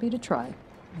be happy to try.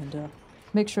 And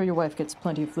make sure your wife gets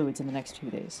plenty of fluids in the next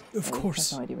 2 days. Of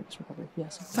course. I have no idea what this recovery.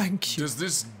 Yes. Thank you. Does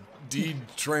this deed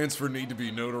transfer need to be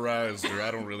notarized, or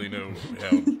I don't really know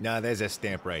how? Nah, there's a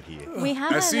stamp right here. We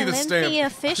have I an see the stamp. Elynthi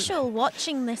official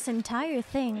watching this entire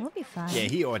thing. We'll be fine. Yeah,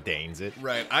 he ordains it.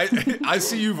 Right. I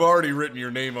see you've already written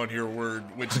your name on your word,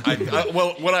 which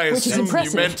what I Which is assumed you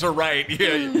impressive. meant to write.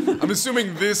 Yeah, I'm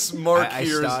assuming this mark I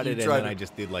here is started you and tried then to. I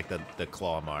just did like the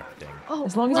claw mark thing. Oh,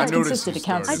 As long as I it's noticed consistent, you it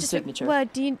counts started. as a just signature.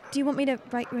 Word, do you want me to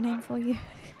write your name for you?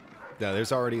 No,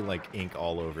 there's already like ink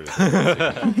all over it.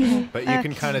 But you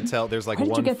can kind of tell there's like Where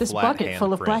did you one get this flat bucket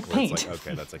full of handprint black where it's paint? Like,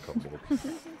 okay, that's a couple.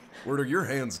 Where are your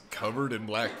hands covered in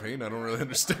black paint? I don't really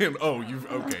understand. Oh,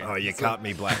 okay. Oh, you caught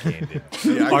me black-handed.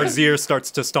 Yeah, I- Arzir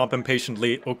starts to stomp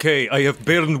impatiently. Okay, I have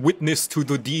borne witness to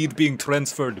the deed being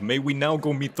transferred. May we now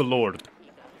go meet the Lord?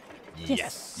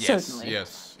 Yes. Certainly.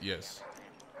 Yes.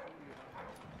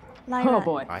 Lyra, Oh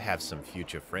boy. I have some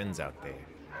future friends out there.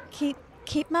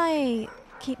 keep my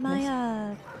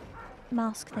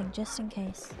mask thing just in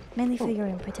case, mainly for your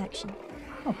own protection.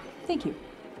 Oh, thank you.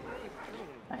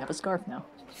 I have a scarf now.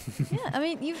 Yeah, I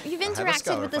mean you've have a interacted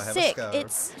scarf, with the I have a sick. scarf.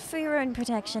 It's for your own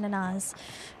protection and ours.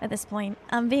 At this point,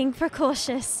 I'm being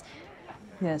precautious.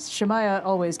 Yes, Shemaya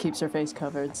always keeps her face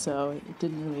covered, so it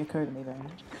didn't really occur to me very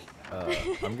much.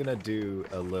 I'm gonna do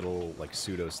a little like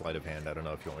pseudo sleight of hand. I don't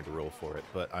know if you want me to roll for it,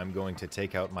 but I'm going to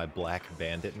take out my black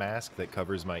bandit mask that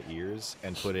covers my ears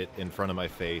and put it in front of my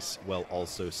face while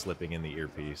also slipping in the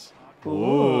earpiece.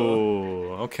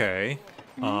 Ooh, okay.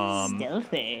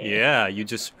 Stealthy. Yeah, you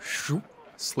just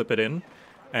slip it in,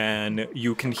 and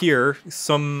you can hear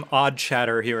some odd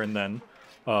chatter here and then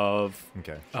of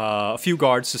Okay. a few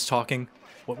guards just talking.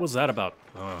 What was that about?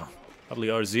 Probably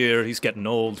Arzir, he's getting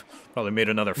old. Probably made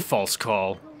another false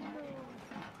call.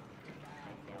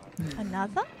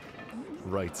 Another?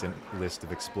 Writes a list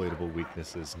of exploitable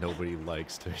weaknesses nobody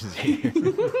likes to hear.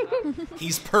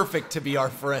 He's perfect to be our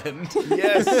friend.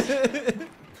 Yes.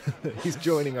 He's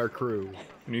joining our crew.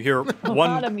 And you hear Avada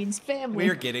one, means family.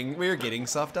 We're getting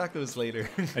soft tacos later.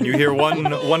 and you hear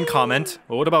one comment.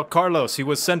 Well, what about Carlos? He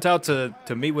was sent out to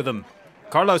meet with him.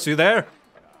 Carlos, you there?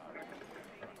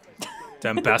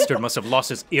 Damn bastard must have lost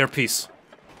his earpiece.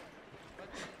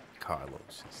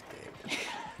 Carlos is dead.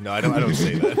 No, I don't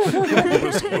say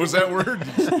that. What was that word?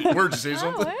 Did you say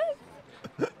something?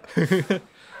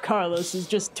 Carlos is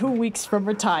just 2 weeks from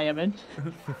retirement.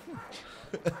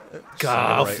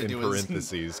 God, Right in do is-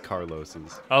 parentheses,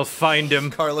 Carlos's. I'll find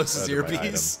him. Carlos's Other item.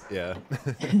 earpiece. Yeah.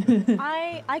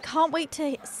 I can't wait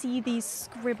to see these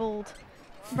scribbled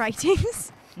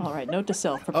writings. All right, note to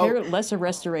self: prepare Oh. lesser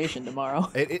restoration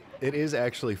tomorrow. It is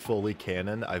actually fully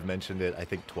canon. I've mentioned it, I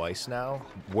think, twice now.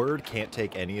 Word can't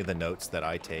take any of the notes that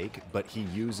I take, but he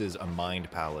uses a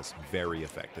mind palace very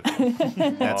effectively.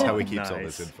 That's how he keeps all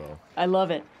this nice. info. I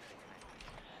love it.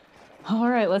 All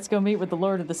right, let's go meet with the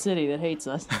Lord of the city that hates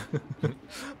us. He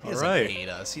doesn't right. hate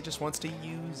us. He just wants to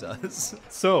use us.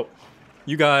 So,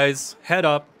 you guys head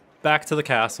up back to the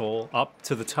castle, up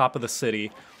to the top of the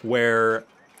city, where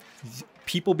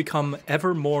people become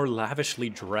ever more lavishly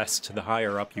dressed the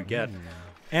higher up you get.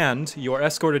 And you are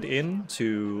escorted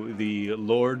into the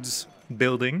Lord's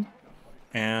building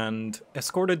and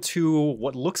escorted to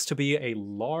what looks to be a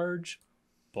large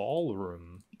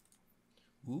ballroom.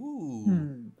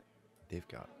 Ooh. They've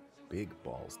got big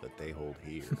balls that they hold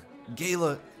here.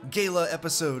 Gala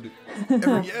episode.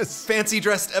 Yes. Fancy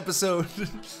dressed episode.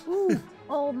 Ooh.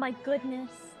 Oh my goodness.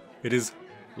 It is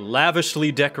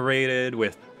lavishly decorated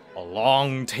with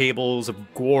long tables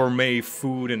of gourmet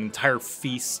food, an entire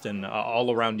feast, and all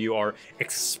around you are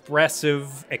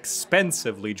expressive,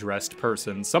 expensively dressed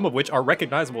persons, some of which are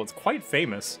recognizable as quite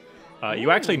famous.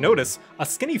 You actually notice a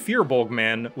skinny Fearbolg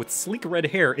man with sleek red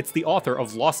hair. It's the author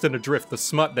of Lost in Adrift, the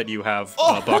smut that you have,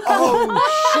 Buck.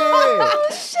 Oh,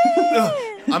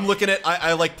 shit! I'm looking at,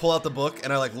 I like pull out the book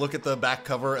and I like look at the back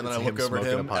cover and then It's I look him over at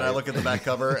smoking him a and I pipe. look at the back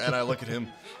cover and I look at him.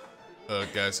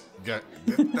 Guys,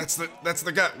 that's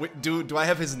the guy. Wait, do I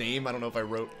have his name? I don't know if I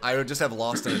wrote. I just have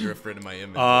Lost in Adrift written in my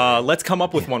inventory. Let's come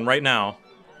up with one right now.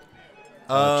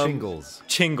 Chingles.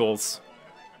 Chingles.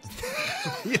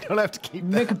 You don't have to keep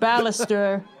that.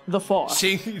 McBallister the Fourth.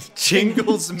 Chingles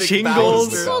Chingles.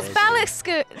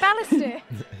 McBallister. Ballaster.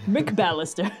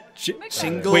 McBallister.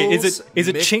 Chingles. Wait, is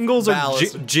it Chingles or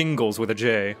McBallister. Jingles with a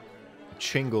J?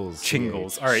 Chingles.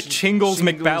 Chingles. All right, Chingles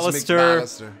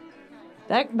McBallister.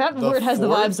 That The word has the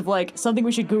fourth? vibes of like something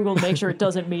we should Google to make sure it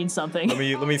doesn't mean something.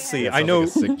 Let me see. That I sounds know like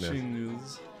a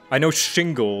sickness. I know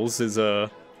Shingles is a.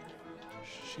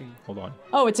 Hold on.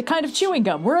 Oh, it's a kind of chewing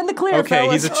gum. We're in the clear, Okay,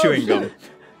 fellas. he's a chewing gum.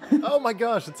 Oh my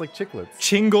gosh, it's like chiclets.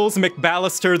 Chingles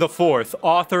McBallister IV,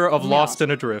 author of No. Lost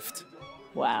in Adrift.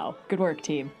 Wow, good work,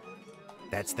 team.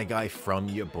 That's the guy from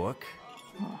your book?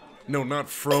 No, not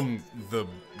from the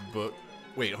book.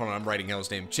 Wait, hold on. I'm writing out his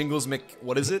name. Chingles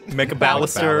what is it?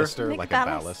 McBallister Like a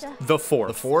ballast. the Fourth.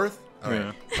 The fourth? All right.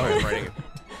 Yeah. All right, I'm writing it.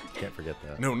 Can't forget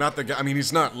that. No, not the guy. I mean,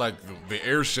 he's not like the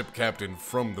airship captain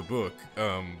from the book.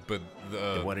 But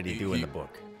Then what did he do in the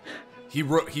book? He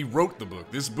wrote the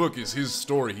book. This book is his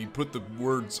story. He put the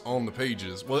words on the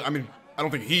pages. Well, I mean, I don't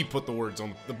think he put the words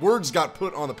on. The words got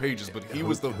put on the pages, but he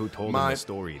was the who told him my, the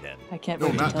story then. I can't No,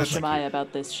 wait to not- tell that's- Shemaya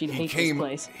about this. She'd hate this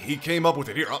place. He came up with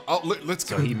it. Here, let's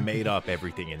go. So he made up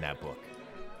everything in that book.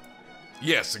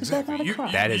 Yes, that exactly. not a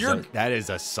crime? That is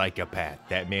a psychopath.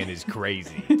 That man is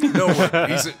crazy. no,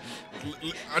 he's a.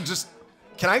 I just.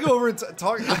 Can I go over and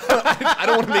talk? I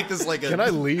don't want to make this like a. Can I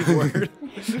leave word?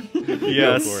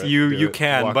 Yes, Go for it. you Do it.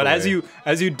 can. Walk But away.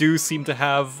 as you do seem to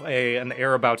have an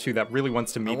air about you that really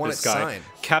wants to meet want this it guy, signed.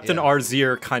 Captain Yeah.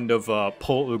 Arzier kind of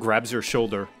grabs your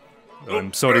shoulder.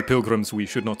 I'm sorry, pilgrims. We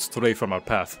should not stray from our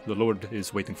path. The Lord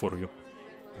is waiting for you.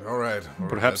 All right.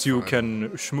 Perhaps you can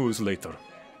schmooze later.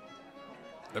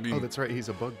 I mean, Oh, that's right. He's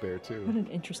a bugbear What too. an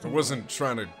I interesting. wasn't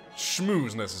trying to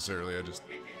schmooze necessarily. I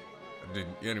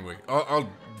didn't. Anyway, I'll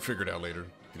figure it out later.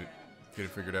 Get it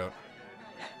figured out.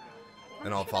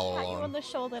 And I'll follow Pat you on along. the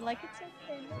shoulder like it's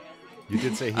okay. You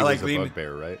did say he I like was a lean-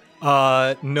 bugbear,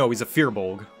 right? No, he's a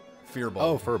fearbolg. Fearball.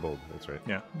 Oh, Furbold. That's right.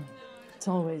 Yeah. It's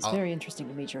always very interesting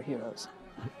to meet your heroes.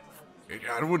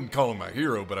 I wouldn't call him my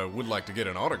hero, but I would like to get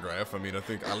an autograph. I mean, I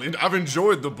think I've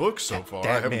enjoyed the book so far. I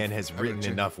That haven't- man has haven't written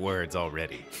checked- enough words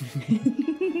already.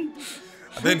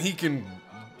 Then he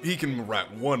can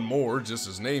write one more, just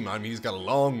his name. I mean, he's got a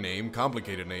long name,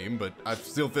 complicated name, but I'd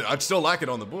still like it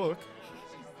on the book.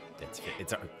 It's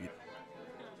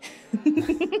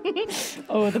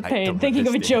Oh, the pain. don't Thinking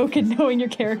of a understand. joke and knowing your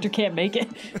character can't make it.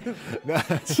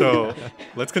 So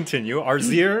let's continue.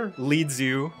 Arzier leads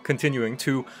you, continuing,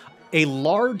 to a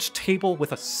large table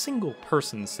with a single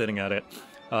person sitting at it,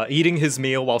 eating his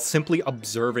meal while simply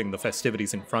observing the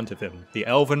festivities in front of him. The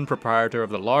elven proprietor of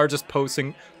the largest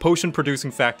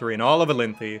potion-producing factory in all of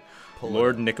Elynthi,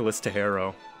 Lord Nicholas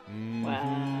Tehero.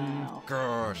 Wow.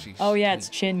 Gosh. Oh yeah, it's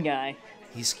Chin Guy.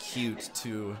 He's cute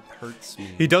too. Hurts me.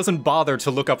 He doesn't bother to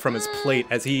look up from his plate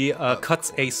as he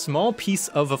cuts a small piece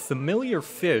of a familiar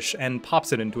fish and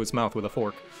pops it into his mouth with a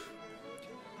fork.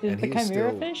 Is And it the he's Chimera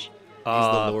still- fish? He's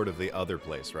the lord of the other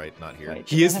place, right? Not here. Right.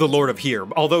 He is the Lord of here,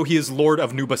 although he is Lord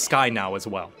of Nuba Sky now as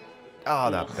well.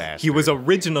 Oh, that bastard. He was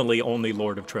originally only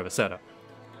Lord of Trevasetta.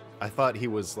 I thought he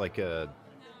was like a,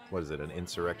 what is it? An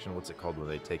insurrection? What's it called when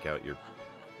they take out your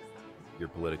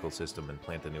political system and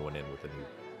plant a new one in with a new?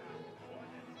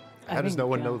 I How does think, no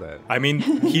one know that? I mean,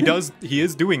 he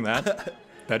is doing that.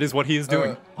 That is what he is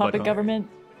doing. Puppet But, government?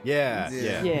 Yeah,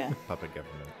 Yeah. Yeah. Puppet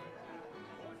government.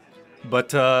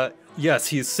 But yes,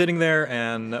 he is sitting there,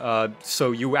 and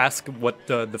so you ask what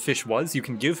the fish was. You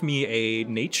can give me a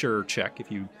nature check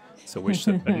if you So wish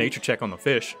a nature check on the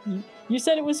fish. You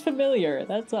said it was familiar,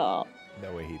 that's all.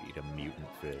 No way he'd eat a mutant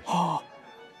fish.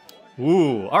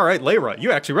 Ooh, all right, Layra,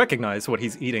 you actually recognize what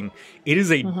he's eating. It is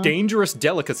a dangerous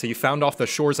delicacy found off the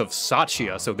shores of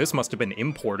Sachia, so this must have been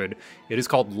imported. It is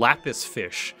called lapis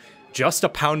fish. Just a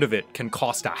pound of it can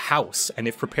cost a house, and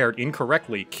if prepared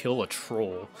incorrectly, kill a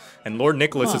troll. And Lord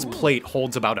Nicholas's plate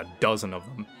holds about a dozen of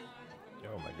them.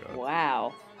 Oh my god.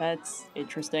 Wow, that's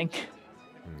interesting.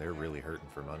 They're really hurting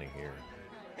for money here.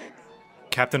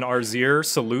 Captain Arzier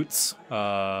salutes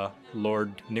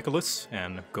Lord Nicholas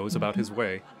and goes about his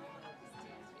way.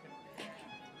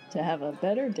 To have a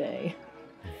better day.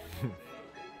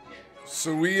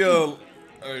 So we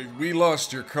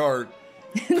lost your cart.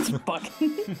 Fuck.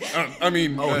 I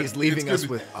mean, he's leaving it's us good-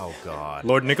 with. Oh god.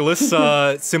 Lord Nicholas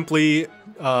simply,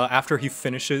 after he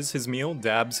finishes his meal,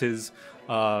 dabs his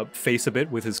face a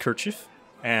bit with his kerchief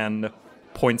and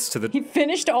points to the... He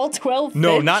finished all 12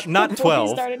 No, fish not before 12.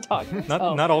 He started talking.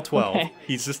 Not all 12. Okay.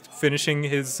 He's just finishing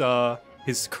his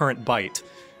current bite.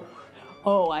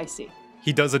 Oh, I see.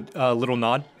 He does a little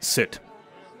nod. Sit.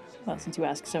 Well, since you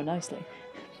ask so nicely.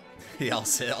 Yeah, I'll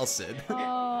sit.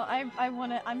 Oh,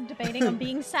 I'm debating on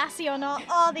being sassy or not.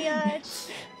 Oh, the urge.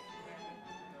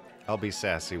 I'll be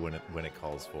sassy when it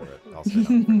calls for it. I'll sit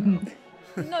down for now.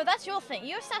 No, that's your thing.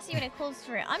 You're sassy when it calls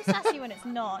for it. I'm sassy when it's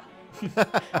not.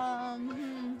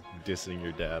 Dissing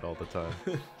your dad all the time.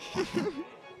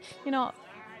 You're not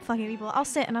fucking people. I'll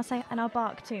sit and I'll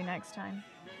bark too next time.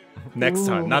 Next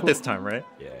time. Not this time, right?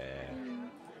 Yeah.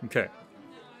 Okay.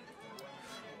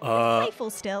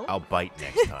 Playful still. I'll bite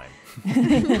next time.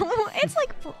 it's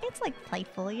like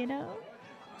playful, you know.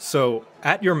 So,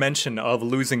 at your mention of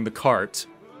losing the cart,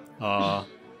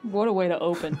 What a way to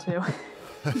open, too.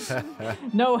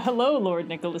 No, hello, Lord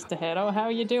Nicholas Tejero. How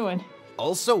are you doing?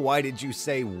 Also, why did you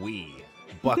say we?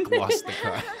 Buck lost the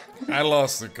cart. I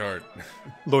lost the cart.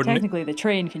 Lord Technically, the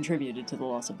train contributed to the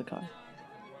loss of the car.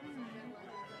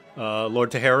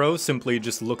 Lord Tejero simply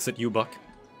just looks at you, Buck.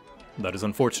 That is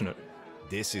unfortunate.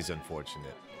 This is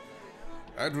unfortunate.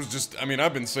 I've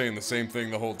been saying the same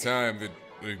thing the whole time. That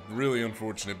really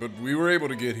unfortunate, but we were able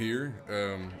to get here,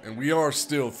 and we are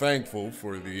still thankful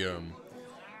for the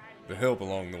help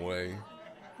along the way.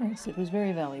 Yes, it was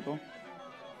very valuable.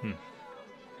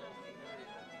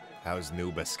 How's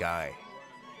Nuba Sky?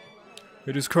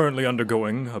 It is currently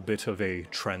undergoing a bit of a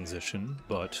transition,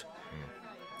 but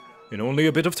in only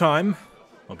a bit of time,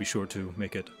 I'll be sure to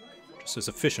make it just as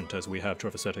efficient as we have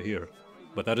Trevasetta here.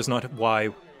 But that is not why...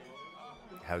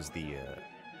 How's the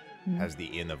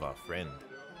inn of our friend?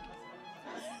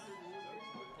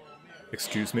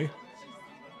 Excuse me?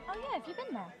 Oh yeah, have you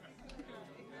been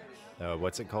there?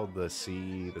 What's it called? The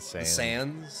sea, the sand? The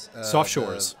sands. Soft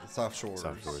shores. The soft shores.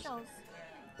 Soft shores.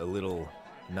 The little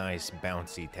nice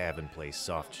bouncy tavern place,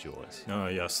 Soft Shores. Ah,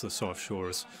 yes, the soft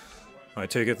shores. I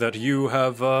take it that you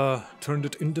have turned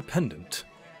it independent.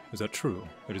 Is that true?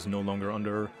 It is no longer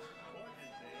under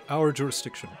our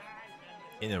jurisdiction.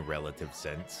 In a relative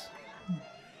sense.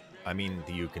 I mean,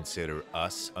 do you consider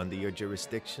us under your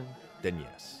jurisdiction? Then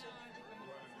yes.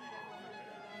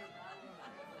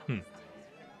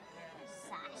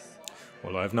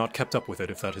 Well, I have not kept up with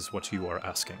it, if that is what you are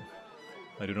asking.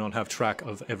 I do not have track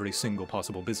of every single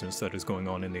possible business that is going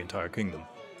on in the entire kingdom.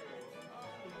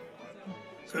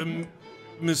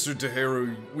 Mr.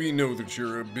 Tejero, we know that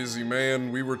you're a busy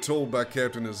man. We were told by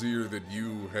Captain Azir that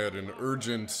you had an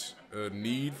urgent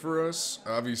need for us.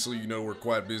 Obviously, you know we're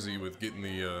quite busy with getting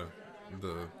the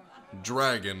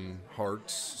dragon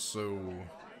hearts, so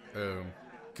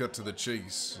cut to the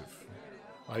chase.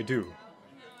 I do.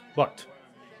 But,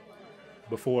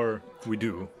 before we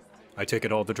do, I take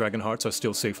it all the dragon hearts are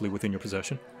still safely within your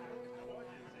possession?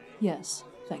 Yes,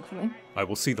 thankfully. I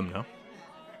will see them now.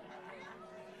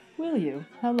 Will you?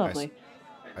 How lovely.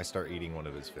 I start eating one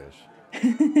of his fish.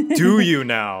 Do you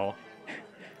now?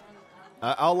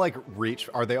 I'll like reach.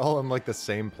 Are they all on like the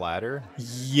same platter?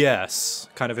 Yes,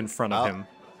 kind of in front of him.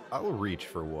 I'll reach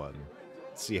for one.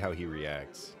 See how he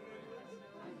reacts.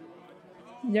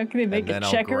 You're not gonna make a then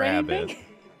I'll check or grab anything? it.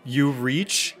 You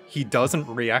reach, he doesn't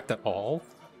react at all.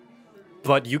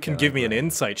 But you can give me an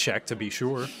insight check to be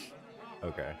sure.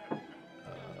 Okay.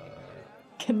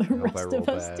 Can the I rest roll of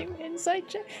us bad. do insight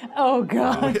check? Oh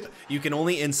god. You can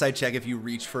only insight check if you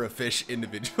reach for a fish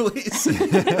individually.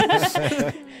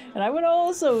 And I would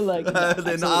also like. No, Then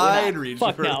absolutely I'd not. reach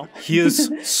Fuck for- no. He is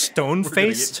We're gonna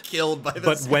stone-faced, get killed by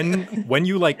but this. when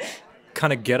you like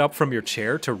kind of get up from your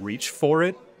chair to reach for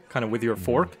it, kind of with your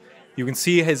fork, you can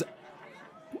see his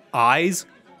eyes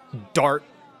dart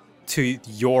to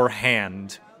your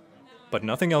hand, but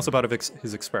nothing else about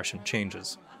his expression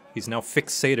changes. He's now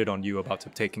fixated on you about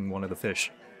taking one of the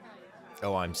fish.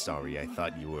 Oh, I'm sorry. I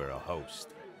thought you were a host.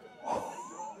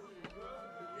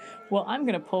 Well, I'm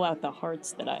gonna pull out the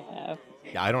hearts that I have.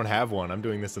 Yeah, I don't have one. I'm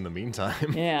doing this in the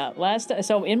meantime. Yeah,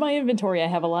 so in my inventory I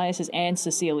have Elias's and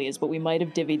Cecilia's, but we might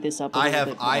have divvied this up a little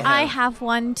bit more. I have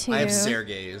one too. I have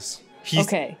Sergei's.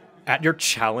 Okay. At your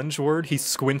challenge word, he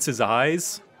squints his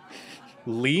eyes,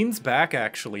 leans back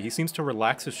actually. He seems to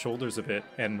relax his shoulders a bit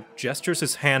and gestures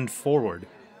his hand forward.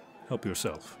 Help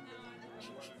yourself.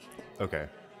 Okay.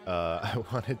 I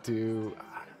want to do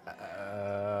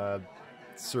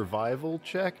survival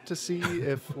check to see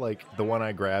if, like, the one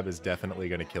I grab is definitely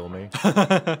going to kill me.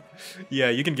 Yeah,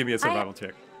 you can give me a survival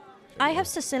check. I have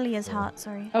Cecilia's heart,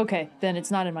 sorry. Okay, then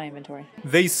it's not in my inventory.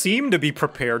 They seem to be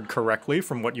prepared correctly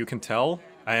from what you can tell,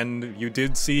 and you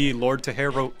did see Lord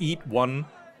Tahero eat one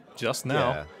just now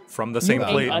Yeah. from the same You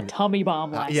plate. ate a tummy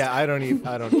bomb last Yeah, I don't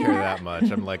care that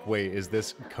much. I'm like, wait, is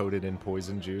this coated in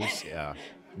poison juice? Yeah.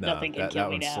 No, Nothing can kill that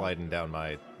me one's now. sliding down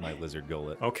my lizard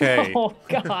gullet. Okay. Oh,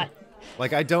 God.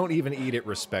 Like, I don't even eat it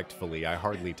respectfully. I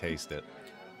hardly taste it.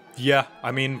 Yeah,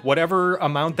 I mean, whatever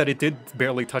amount that it did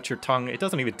barely touch your tongue, it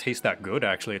doesn't even taste that good,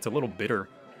 actually. It's a little bitter.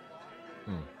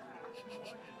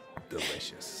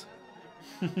 Delicious.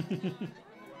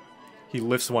 He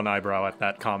lifts one eyebrow at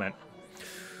that comment.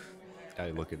 I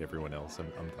look at everyone else.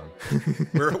 I'm done.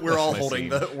 We're all my holding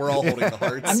scene. the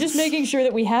hearts. I'm just making sure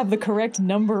that we have the correct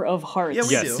number of hearts. Yeah, we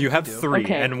Yes, do, you have we do. 3,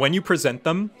 Okay. and when you present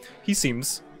them, he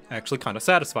seems actually kind of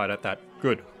satisfied at that.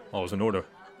 Good, all is in order.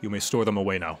 You may store them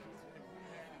away now.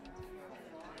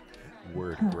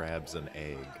 Word grabs an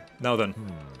egg. Now then,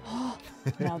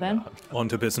 Now then. on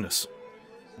to business.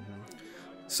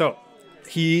 So,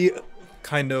 he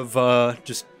kind of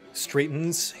just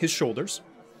straightens his shoulders.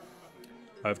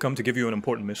 I've come to give you an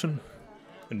important mission.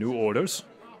 New orders.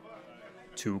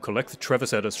 To collect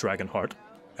Trevisetta's dragon heart,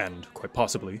 and, quite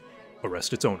possibly,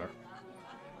 arrest its owner.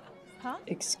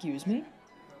 Excuse me?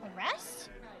 Arrest?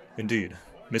 Indeed.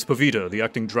 Miss Pavita, the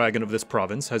acting dragon of this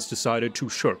province, has decided to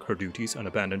shirk her duties and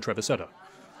abandon Trevisetta.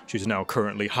 She's now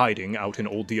currently hiding out in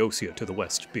Old Deosia to the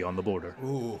west, beyond the border.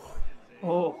 Ooh,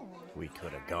 Oh, We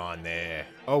could have gone there.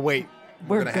 Oh, wait.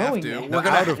 we're gonna have going to. there. We're gonna.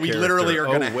 Out of We character. literally are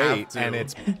gonna Oh, wait, have to. and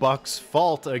it's Buck's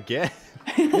fault again.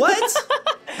 What?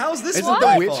 How's this Isn't one the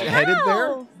my witch fault? headed there?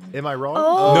 No. Am I wrong?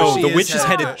 Oh. No, she the is witch is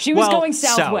headed- headed. She was well, going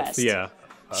southwest. South, yeah.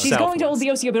 She's going to Old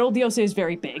Southwest. Deosia, but Old Deosia is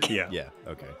very big. Yeah. Yeah,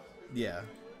 okay. Yeah.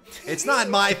 It's not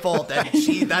my fault that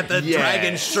the Yeah.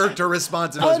 dragon shirked her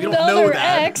responsibilities. We don't Another know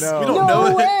that. X? No. We don't know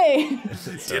No that. way!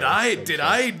 Did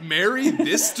I marry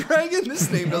this dragon?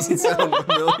 This name doesn't sound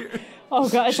familiar. Oh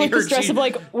god, it's She like the heard- stress she- of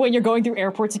like when you're going through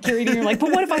airport security and you're like,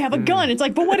 but what if I have a gun? It's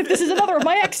like, but what if this is another of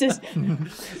my exes?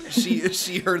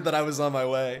 She heard that I was on my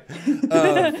way.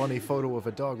 A funny photo of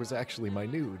a dog was actually my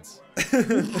nudes.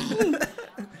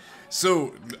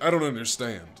 So I don't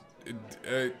understand.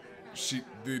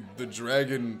 The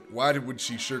dragon. Why would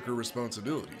she shirk her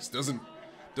responsibilities? Doesn't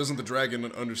the dragon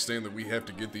understand that we have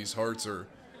to get these hearts? Or,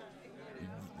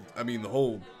 I mean, the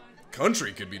whole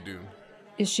country could be doomed.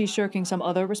 Is she shirking some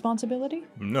other responsibility?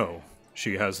 No.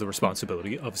 She has the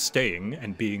responsibility of staying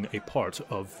and being a part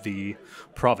of the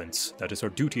province. That is her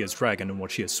duty as dragon and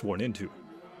what she has sworn into.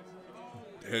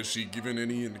 Has she given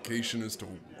any indication as to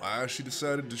why she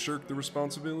decided to shirk the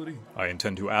responsibility? I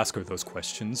intend to ask her those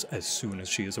questions as soon as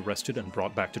she is arrested and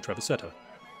brought back to Trevisetta.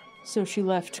 So she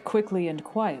left quickly and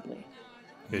quietly.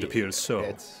 It appears so.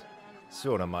 That's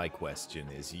sort of my question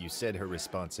is, you said her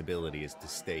responsibility is to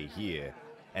stay here,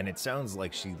 and it sounds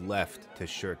like she left to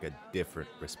shirk a different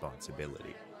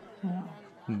responsibility.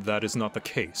 That is not the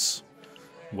case.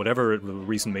 Whatever the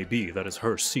reason may be, that is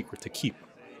her secret to keep.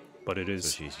 But it So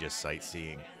is... she's just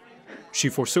sightseeing. She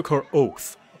forsook her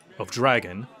oath of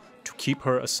dragon to keep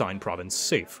her assigned province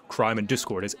safe. Crime and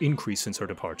discord has increased since her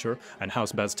departure, and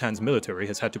House Baztan's military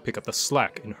has had to pick up the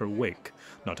slack in her wake.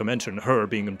 Not to mention, her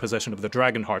being in possession of the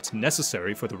dragon hearts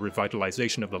necessary for the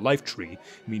revitalization of the life tree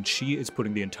means she is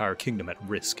putting the entire kingdom at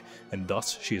risk, and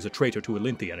thus she is a traitor to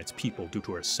Elynthi and its people due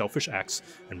to her selfish acts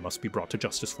and must be brought to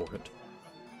justice for it.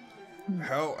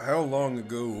 How long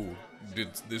ago did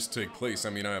this take place? I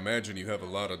mean, I imagine you have a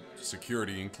lot of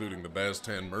security, including the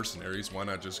Baztan mercenaries. Why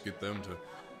not just get them to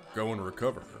go and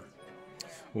recover her?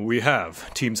 We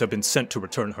have. Teams have been sent to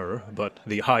return her, but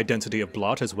the high density of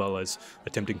blot as well as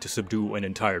attempting to subdue an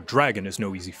entire dragon is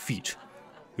no easy feat.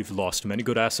 We've lost many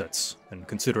good assets, and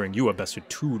considering you have bested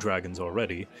 2 dragons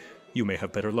already, you may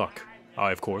have better luck.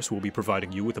 I, of course, will be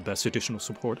providing you with the best additional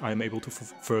support I am able to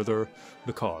further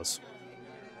the cause.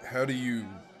 How do you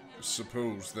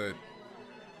suppose that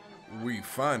we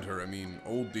find her? I mean,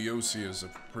 Old Deosia is a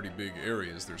pretty big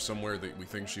area. Is there somewhere that we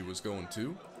think she was going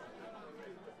to?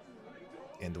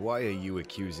 And why are you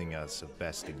accusing us of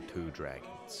besting 2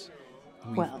 dragons?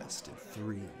 We've Well. bested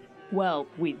 3. Well,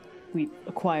 we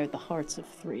acquired the hearts of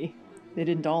 3. They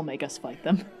didn't all make us fight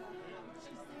them.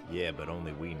 Yeah, but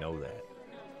only we know that.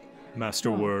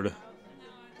 Master Word,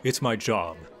 it's my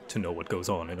job to know what goes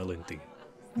on in Elynthi.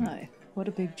 Aye, what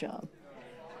a big job.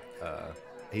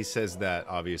 He says that,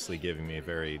 obviously giving me a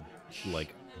very,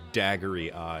 like,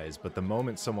 daggery eyes, but the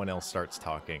moment someone else starts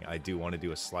talking, I do want to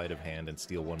do a sleight of hand and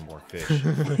steal one more fish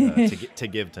to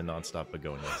give to Nonstop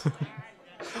Begonias.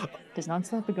 Does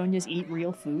Nonstop Begonias eat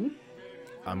real food?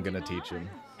 I'm gonna teach him.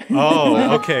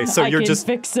 Oh, okay. So I you're can just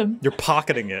fix them. you're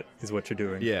pocketing it, is what you're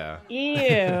doing. Yeah.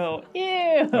 Ew,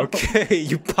 ew. Okay,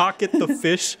 you pocket the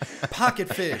fish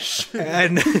Pocket fish.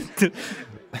 and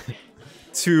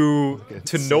to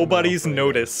nobody's well played.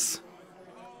 notice.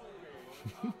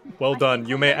 Well done.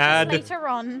 You may add Later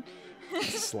on.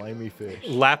 Slimy fish.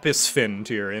 lapis fin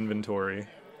to your inventory.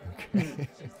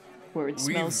 Where it We've-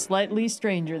 smells slightly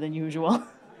stranger than usual.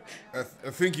 I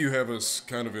think you have us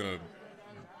kind of in a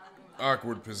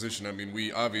awkward position. I mean, we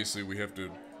have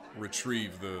to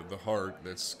retrieve the heart.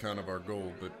 That's kind of our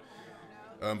goal.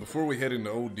 But before we head into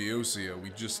Old Diosia, we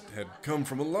just had come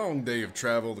from a long day of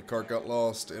travel. The cart got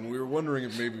lost, and we were wondering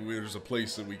if maybe there's a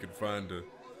place that we could find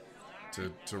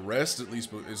to rest at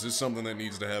least. But is this something that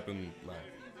needs to happen like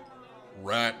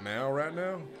right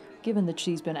now? Given that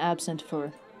she's been absent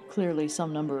for clearly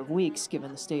some number of weeks,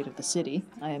 given the state of the city,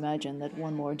 I imagine that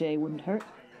one more day wouldn't hurt.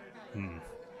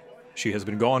 She has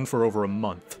been gone for over a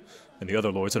month, and the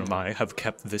other lords and I have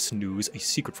kept this news a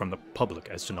secret from the public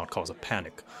as to not cause a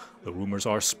panic. The rumors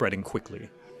are spreading quickly.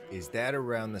 Is that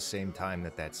around the same time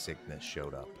that sickness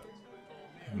showed up?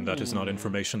 That is not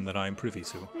information that I am privy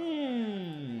to.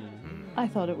 I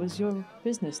thought it was your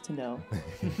business to know.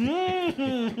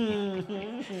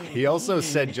 He also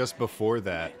said just before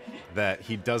that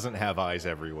he doesn't have eyes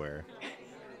everywhere.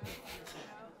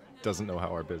 Doesn't know how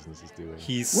our business is doing.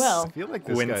 He's Well- I feel like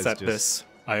this wince guy's at just... this.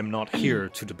 I am not here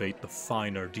to debate the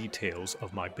finer details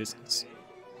of my business.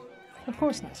 Of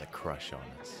course He not. has a crush on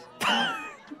us.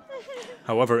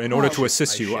 However, in order to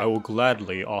assist I you, I ship. will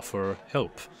gladly offer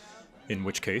help. In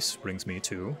which case, brings me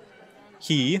to...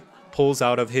 He pulls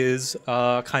out of his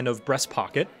kind of breast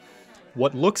pocket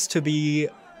what looks to be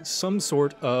some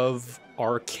sort of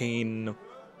arcane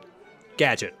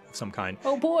gadget of some kind.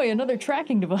 Oh boy, another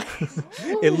tracking device.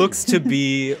 It looks to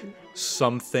be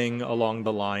something along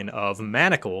the line of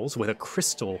manacles with a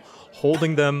crystal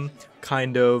holding them,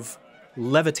 kind of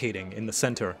levitating in the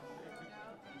center.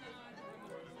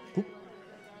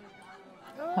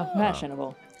 How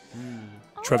fashionable.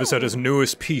 Trevisetta's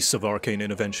newest piece of arcane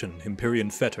intervention, Empyrean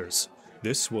Fetters.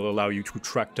 This will allow you to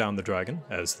track down the dragon,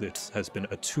 as it has been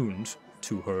attuned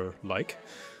to her like,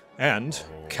 and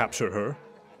capture her,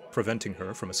 preventing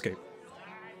her from escape.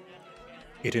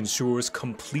 It ensures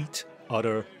complete,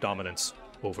 utter dominance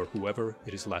over whoever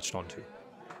it is latched onto.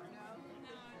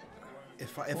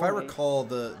 If I recall,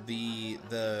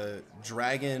 the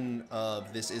dragon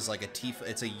of this is like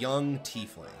it's a young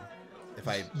tiefling. If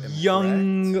I am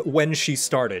Young correct. when she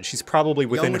started. She's probably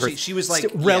within when her... she was like-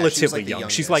 st- yeah, she was relatively like the young.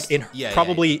 She's like in youngest. Yeah,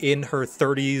 probably in her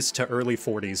 30s to early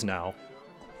 40s now.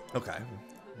 Okay,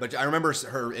 but I remember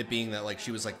it being that like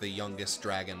she was like the youngest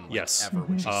dragon like, Yes. ever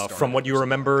when she started. From what you or something.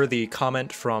 remember, the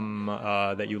comment from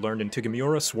that you learned in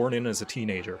Tigamura, sworn in as a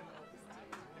teenager.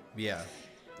 Yeah.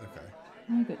 Okay.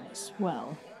 My goodness.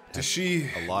 Well, Does she?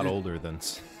 A lot older than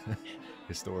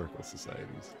historical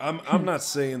societies. I'm not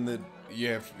saying that.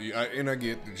 Yeah, and I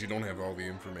get that you don't have all the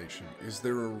information. Is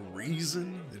there a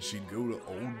reason that she'd go to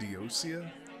Old Diosia?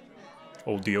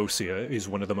 Old Diosia is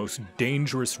one of the most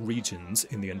dangerous regions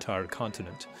in the entire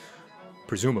continent.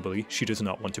 Presumably, she does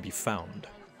not want to be found.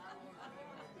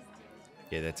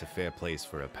 Yeah, that's a fair place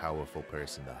for a powerful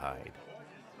person to hide.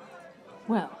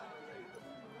 well.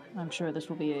 I'm sure this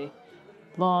will be a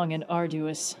long and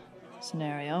arduous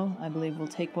scenario. I believe we'll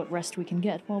take what rest we can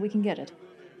get while we can get it.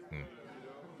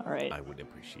 All right. I would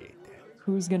appreciate that.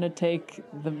 Who's gonna take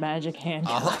the magic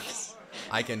handcuffs?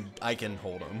 I can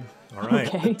hold him. All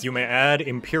right. Okay. You may add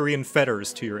Empyrean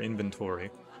Fetters to your inventory.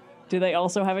 Do they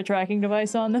also have a tracking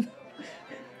device on them?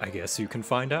 I guess you can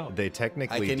find out. They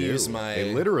technically I can do. use my-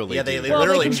 They literally Yeah, do. they Well,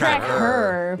 literally they can track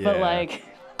her, but Yeah. like,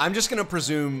 I'm just gonna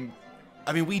presume.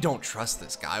 I mean, we don't trust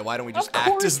this guy. Why don't we just of act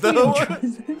course as we though? don't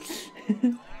trust-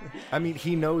 I mean,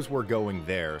 he knows we're going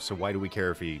there, so why do we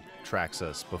care if he tracks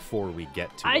us before we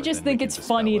get to I her? just Then we think can it's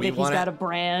dispel funny it. that he's wanna- got a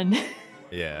brand.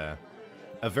 Yeah.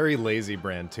 A very lazy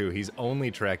brand, too. He's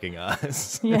only tracking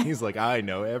us. Yeah. He's like, I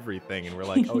know everything. And we're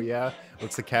like, oh, yeah?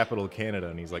 What's the capital of Canada?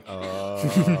 And he's like,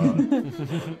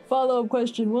 Follow-up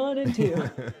question 1 and 2.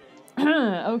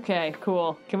 Okay,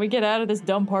 cool. Can we get out of this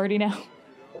dumb party now?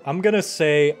 I'm gonna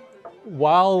say,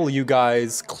 while you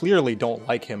guys clearly don't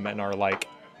like him and are like,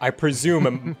 I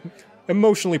presume,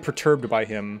 emotionally perturbed by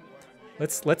him,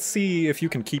 let's see if you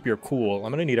can keep your cool.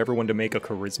 I'm gonna need everyone to make a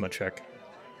charisma check.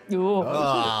 Ooh.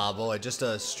 Ah, boy, just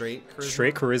a straight charisma?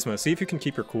 Straight charisma. See if you can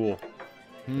keep your cool.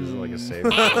 Is it like a save?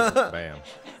 Bam.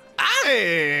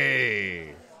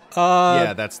 Hey!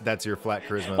 Yeah, that's your flat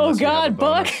charisma. Oh unless you have a God,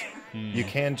 Buck! bonus. You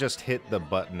can just hit the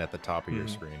button at the top of your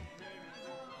screen.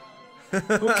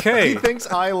 Okay. He thinks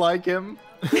I like him.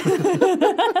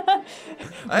 I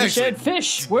We shared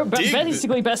fish. We're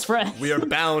basically best friends. We are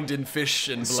bound in fish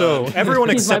and blood. So everyone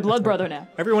He's my except blood brother now.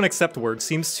 everyone except Word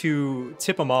seems to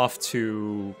tip him off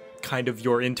to kind of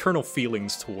your internal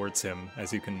feelings towards him,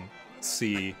 as you can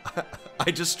see,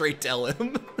 I just straight tell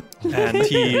him. and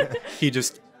he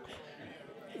just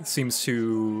seems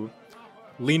to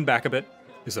lean back a bit.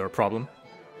 Is there a problem?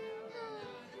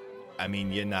 I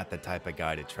mean, you're not the type of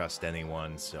guy to trust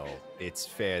anyone, so it's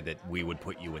fair that we would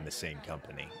put you in the same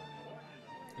company.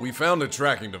 We found a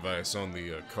tracking device on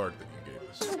the card that you gave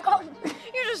us. Oh,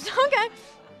 you're just okay.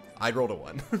 I rolled a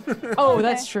 1. Oh,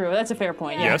 that's true. That's a fair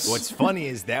point. Yeah. Yes. What's funny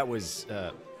is that was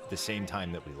the same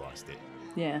time that we lost it.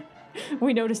 Yeah.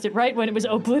 We noticed it right when it was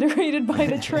obliterated by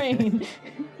the train.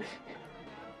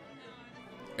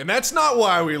 And that's not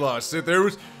why we lost it.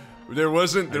 There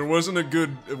wasn't a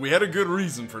good. We had a good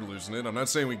reason for losing it. I'm not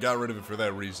saying we got rid of it for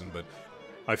that reason, but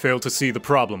I fail to see the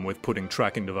problem with putting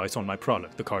tracking device on my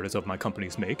product. The card is of my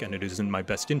company's make, and it is in my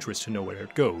best interest to know where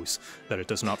it goes, that it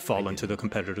does not fall into the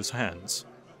competitor's hands.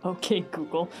 Okay,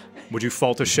 Google. Would you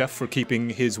fault a chef for keeping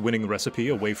his winning recipe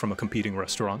away from a competing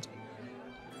restaurant?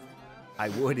 I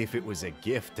would if it was a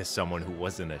gift to someone who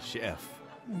wasn't a chef.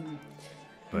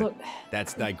 But Look,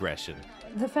 that's digression.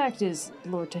 the fact is,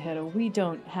 Lord Tehedo, we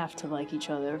don't have to like each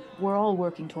other. We're all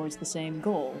working towards the same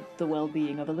goal, the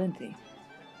well-being of Elynthi.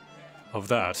 Of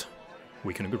that,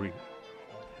 we can agree.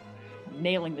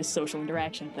 Nailing this social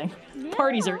interaction thing.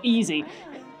 Parties are easy.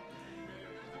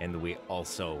 And we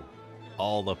also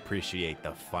all appreciate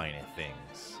the finer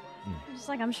things. Just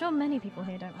like, I'm sure many people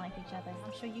here don't like each other.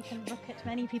 I'm sure you can look at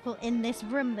many people in this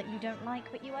room that you don't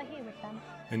like, but you are here with them.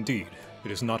 Indeed,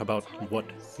 it is not about what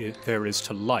there is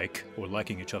to like or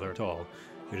liking each other at all.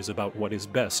 It is about what is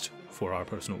best for our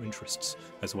personal interests,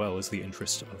 as well as the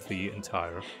interest of the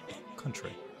entire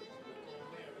country.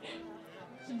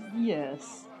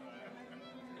 Yes.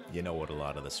 You know what a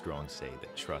lot of the strong say,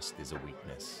 that trust is a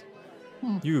weakness.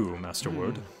 You, Master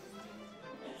Word,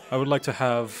 I would like to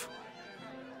have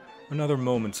another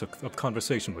moment of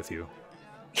conversation with you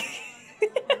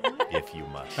If you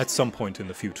must. at some point in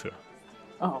the future.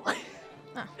 Oh.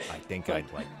 I think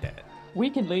I'd like that. We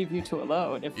can leave you two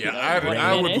alone if you yeah, don't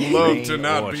I want would it. love Rain to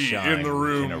not or be shine, in the we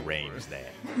room. can arrange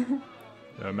that.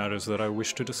 There are matters that I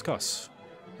wish to discuss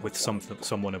with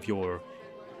someone of your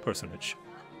personage.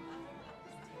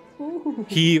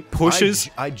 He pushes.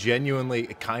 I genuinely,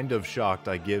 kind of shocked,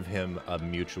 I give him a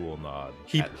mutual nod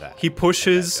He at that. he at that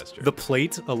pushes gesture. the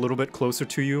plate a little bit closer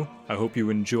to you. I hope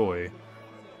you enjoy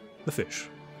the fish.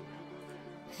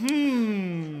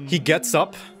 He gets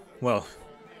up. Well,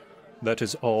 that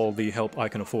is all the help I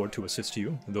can afford to assist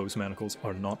you. Those manacles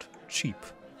are not cheap.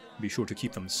 Be sure to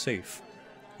keep them safe.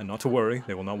 And not to worry,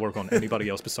 they will not work on anybody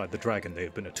else beside the dragon. They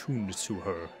have been attuned to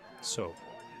her. So,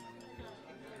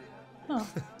 Oh.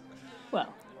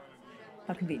 Well,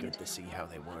 how convenient. to see how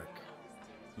they work.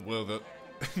 Well, that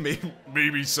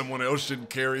maybe someone else should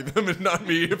carry them and not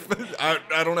me. If I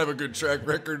don't have a good track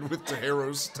record with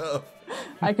Tahero's stuff.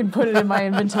 I can put it in my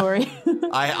inventory.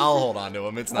 I'll hold on to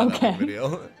him. It's not that big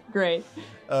of a Okay. deal. Great.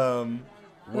 Let's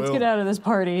Well, get out of this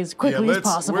party as quickly as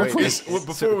possible, wait, please.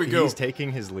 before we go, He's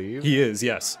taking his leave. he is,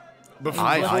 yes. before,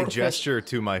 I Before- gesture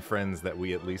to my friends that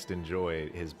we at least enjoy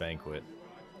his banquet.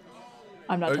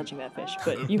 I'm not touching that fish,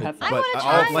 but you have fun. I But wanna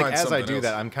I'll- try. like Find as I something do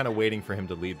that, else. I'm kind of waiting for him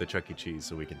to leave the Chuck E. Cheese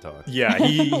so we can talk. Yeah,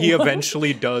 he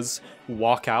eventually does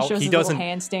walk out. Shows He his little doesn't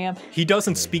hand stamp. he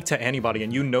doesn't speak to anybody,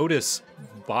 and you notice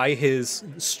by his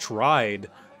stride,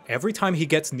 every time he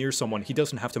gets near someone, he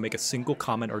doesn't have to make a single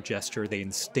comment or gesture. They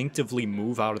instinctively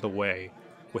move out of the way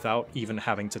without even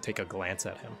having to take a glance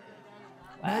at him.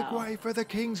 Make way for the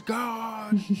king's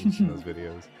guard! You've seen those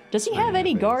videos. Does he have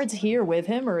any guards here with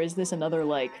him, or is this another,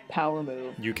 like, power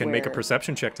move? You can make a where-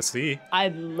 perception check to see.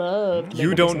 I'd love to make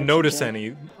You a don't perception notice check.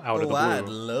 any out of Oh, the I'd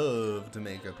blue. love to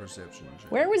make a perception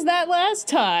check. Where was that last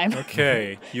time?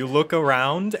 Okay, you look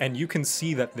around and you can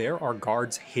see that there are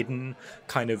guards hidden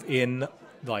kind of in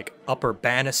like upper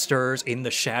banisters in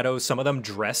the shadows, some of them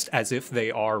dressed as if they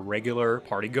are regular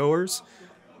partygoers.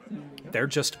 They're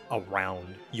just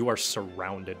around. You are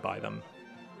surrounded by them.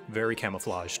 very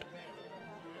camouflaged.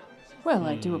 Well,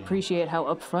 I do appreciate how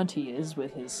upfront he is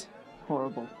with his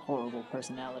horrible, horrible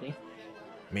personality.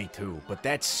 Me too, but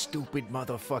that stupid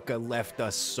motherfucker left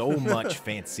us so much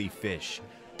fancy fish.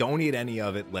 Don't eat any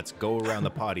of it. Let's go around the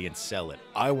party and sell it.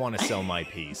 I want to sell my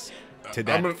piece to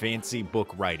that fancy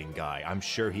book writing guy. I'm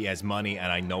sure he has money,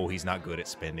 and I know he's not good at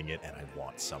spending it, and I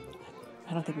want some of it.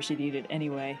 I don't think we should eat it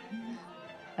anyway.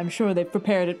 I'm sure they've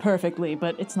prepared it perfectly,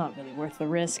 but it's not really worth the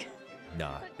risk.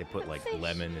 Nah, they put like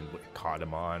lemon and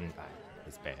cardamom.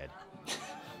 It's bad.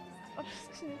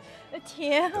 A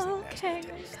tear. Okay.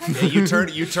 Yeah,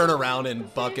 you turn around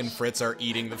and Buck and Fritz are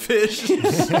eating the fish.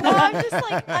 No,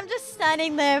 I'm just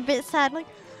standing there a bit sad, like,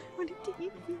 I wanted to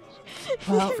eat fish.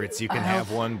 Well, Fritz, you can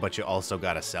have one, but you also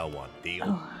gotta sell one.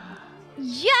 Deal?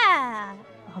 Yeah.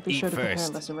 I'll be Eat sure to prepare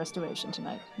first. lesser restoration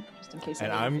tonight, just in case.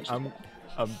 And I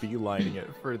I'm beelining it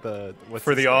for the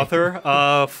For the author,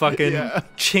 fucking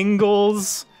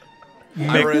Chingles.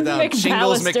 I wrote it down.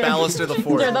 Shingles McBallister. McBallister the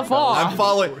fourth. They're the fourth. I'm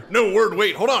following. No word.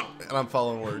 Wait. Hold on. And I'm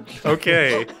following word.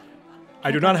 Okay.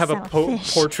 I do not have a Sell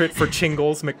fish. portrait for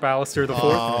Chingles McBallister the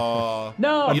fourth.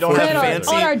 No, You don't have plan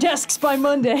fancy- on our desks by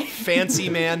Monday.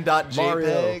 Fancyman.jpg.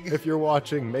 Mario, if you're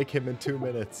watching, make him in 2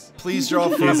 minutes. Please draw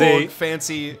He's Furbolg a-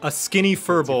 fancy. A skinny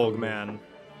furbolg man.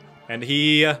 And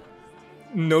he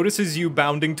notices you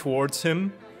bounding towards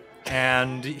him,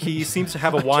 and he seems to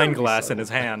have a wine glass in his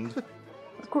hand.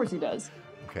 Of course he does.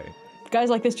 Okay. Guys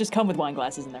like this just come with wine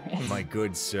glasses in their hands. My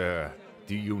good sir,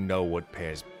 do you know what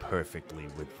pairs perfectly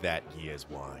with that year's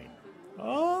wine?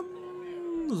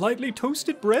 Lightly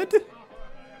toasted bread?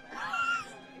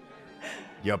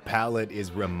 Your palate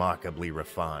is remarkably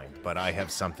refined, but I have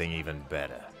something even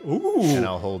better. Ooh. And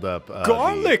I'll hold up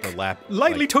Garlic! the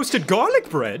Lightly toasted garlic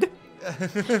bread?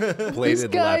 This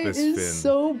plated guy lapis is fin.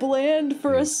 so bland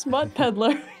for a smut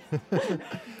peddler.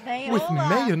 with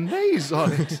mayonnaise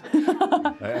on it.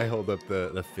 I hold up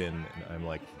the fin and I'm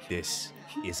like, this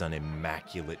is an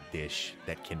immaculate dish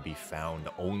that can be found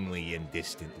only in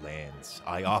distant lands.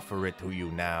 I offer it to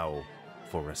you now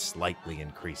for a slightly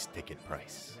increased ticket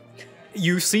price.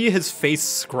 You see his face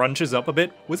scrunches up a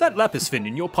bit. Was that lapis fin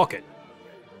in your pocket?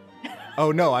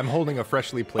 Oh no, I'm holding a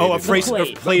freshly plated. Oh, a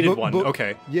plate. plated one.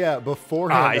 Okay. Yeah,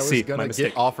 beforehand I I was see. gonna My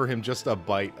mistake. offer him just a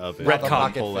bite of it. Retcon. and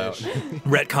Pocket pull out. fish.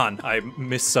 Retcon. I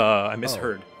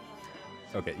misheard.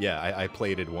 Okay, yeah, I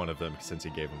plated one of them since he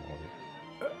gave him all.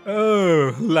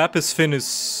 Oh, lapis fin is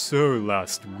so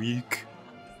last week.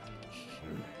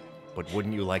 But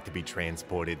wouldn't you like to be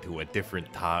transported to a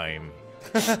different time?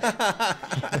 He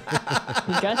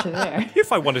got you there.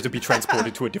 If I wanted to be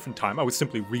transported to a different time, I would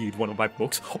simply read one of my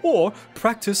books or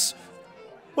practice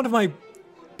one of my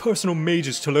personal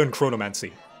mages to learn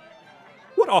chronomancy.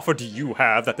 What offer do you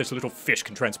have that this little fish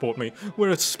can transport me, where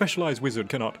a specialized wizard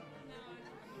cannot?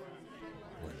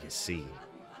 Well, you see,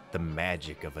 the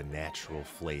magic of a natural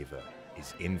flavor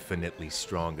is infinitely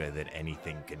stronger than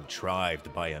anything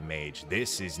contrived by a mage.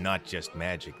 This is not just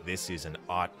magic, this is an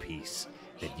art piece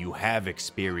that you have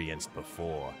experienced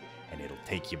before, and it'll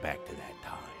take you back to that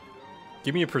time.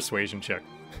 Give me a persuasion check.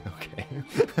 Okay.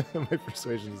 My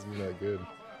persuasion isn't that good.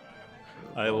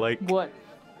 I like What?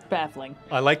 Baffling.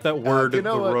 that word, you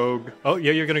know the what? rogue. Oh,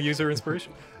 yeah, you're gonna use her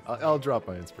inspiration? I'll drop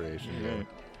my inspiration. Yeah.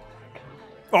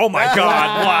 Oh my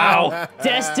god, wow!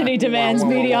 Destiny demands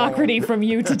mediocrity from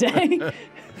you today.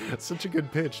 That's such a good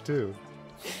pitch, too.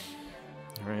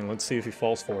 Alright, let's see if he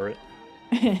falls for it.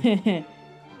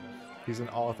 He's an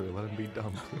author. Let him be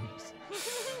dumb, please.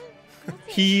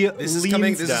 He This is leans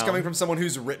coming. This is down. coming from someone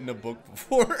who's written a book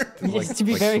before. Just to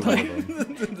be very three clear.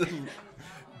 of them.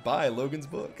 Buy Logan's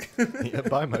book. Yeah,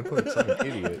 buy my books. I'm an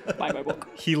idiot. Buy my book.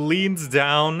 He leans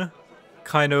down,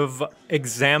 kind of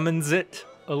examines it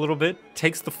a little bit,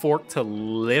 takes the fork to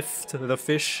lift the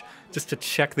fish just to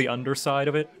check the underside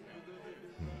of it.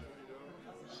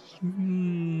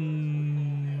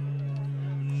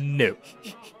 No.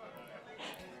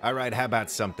 All right, how about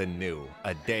something new?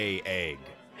 A day egg.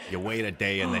 You wait a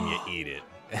day and then you eat it.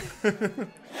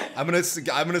 I'm gonna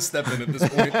step in at this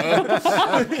point.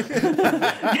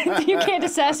 You can't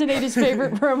assassinate his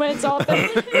favorite romance author.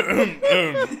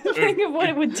 Think of what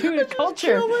it would do to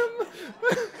culture.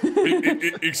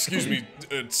 Excuse me,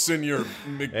 Senor Yeah,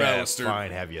 McBallister.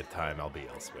 fine, have your time. I'll be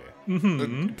elsewhere.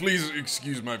 Please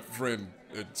excuse my friend,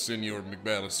 Senor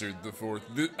McBallister the Fourth.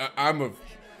 I'm a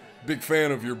big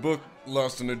fan of your book,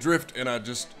 Lost in Adrift, and I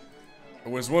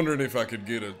was wondering if I could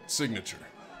get a signature.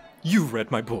 You read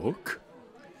my book?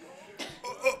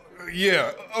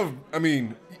 Yeah, I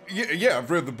mean, yeah,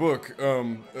 I've read the book,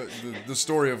 the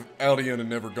story of Aldian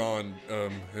and Nevergone,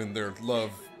 and their love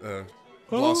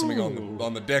blossoming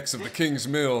on the decks of the King's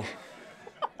Mill.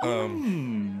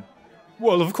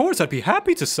 Well, of course, I'd be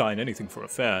happy to sign anything for a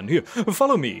fan. Here,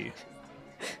 follow me.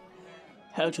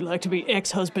 How'd you like to be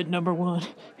ex-husband number 1?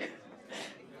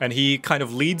 And he kind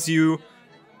of leads you.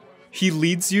 He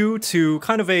leads you to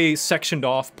kind of a sectioned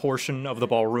off portion of the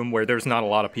ballroom where there's not a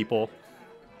lot of people.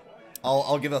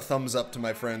 I'll give a thumbs up to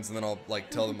my friends, and then I'll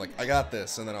like tell them like I got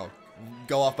this, and then I'll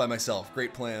go off by myself.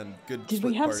 Great plan. Good. Did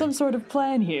split we have party. some sort of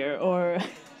plan here, or...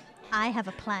 I have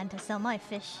a plan to sell my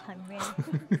fish. I'm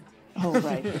ready. Oh,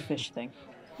 right, the fish thing.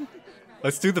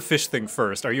 Let's do the fish thing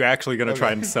first. Are you actually going to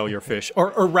try and sell your fish? Or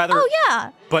rather... Oh,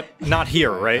 yeah. But not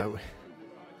here, right?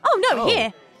 Oh, no,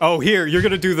 here. Oh, here. You're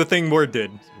going to do the thing Ward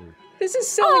did. This is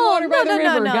selling water by the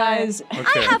river, no. guys.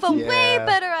 Okay. I have a way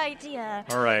better idea.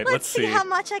 All right, let's see how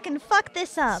much I can fuck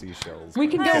this up. Seashells. We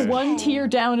can go Okay. one tier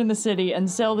down in the city and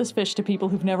sell this fish to people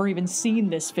who've never even seen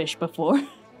this fish before.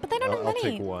 But they don't have I'll money.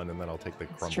 take one, and then I'll take the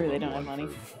crumble. true, they don't have money.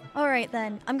 All right,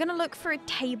 then. I'm going to look for a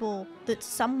table that's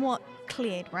somewhat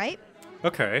cleared, right?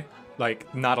 Okay.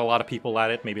 Like, not a lot of people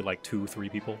at it. Maybe like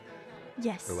 2-3 people.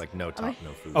 Yes. Or like no top,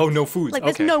 no food. Oh, no foods. Like,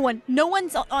 okay. there's no one. No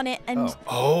one's on it, and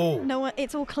Oh. no one.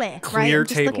 It's all clear, right? Clear I'm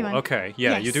just looking table. around. Okay.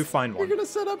 Yeah, you Yes. do find one. gonna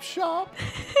set up shop.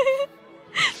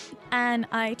 And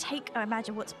I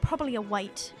imagine what's probably a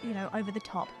weight, over the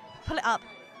top, pull it up,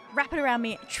 wrap it around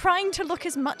me, trying to look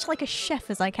as much like a chef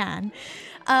as I can.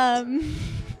 And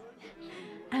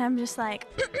I'm just like,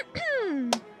 is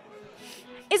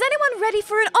anyone ready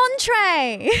for an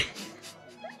entree?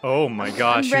 Oh my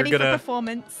gosh, I'm ready you're for gonna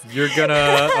performance.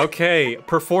 okay,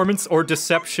 performance or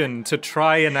deception to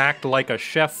try and act like a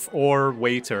chef or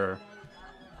waiter.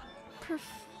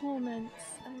 Performance.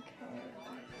 Okay.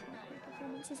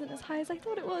 Performance isn't as high as I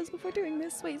thought it was before doing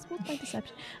this. Wait, what's my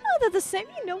deception? Oh, they're the same.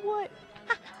 You know what?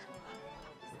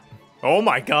 Oh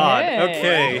my god.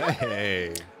 Hey. Okay.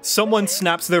 Hey. Someone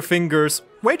snaps their fingers.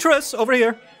 Waitress, over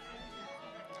here.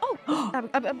 Oh, I'm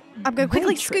going to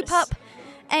quickly scoop Waitress. up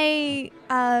a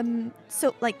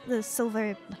like the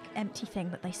silver empty thing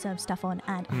that they serve stuff on,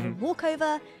 and I walk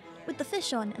over with the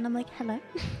fish on, and I'm like, hello.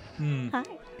 Hi.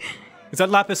 Is that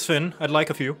lapis fin? I'd like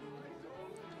a few.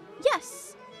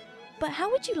 Yes, but how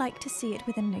would you like to see it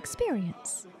within an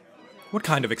experience? What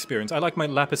kind of experience? I like my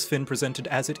lapis fin presented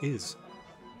as it is.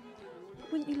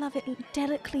 Wouldn't you love it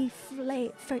delicately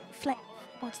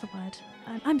what's the word?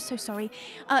 I'm so sorry.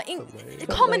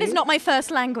 Common is not my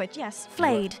first language. Yes,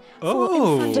 flayed.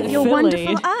 Oh. In front of your Filleted.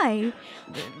 wonderful eye.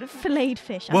 Filleted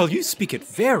fish. Well, you speak it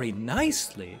very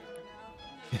nicely.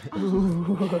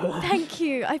 Thank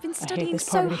you. I've been studying this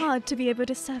so party. hard to be able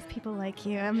to serve people like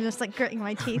you. I'm just like gritting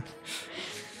my teeth.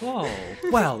 Oh.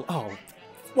 Well,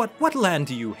 what land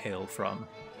do you hail from?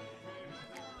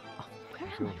 Where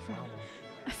am I from?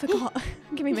 I forgot.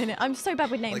 Give me a minute. I'm so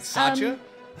bad with names. Like Satya?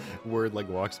 Word like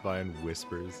walks by and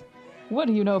whispers. What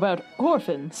do you know about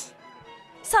orphans?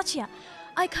 Satya.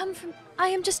 I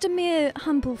am just a mere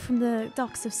humble from the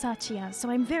docks of Satya, so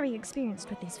I'm very experienced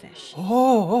with these fish.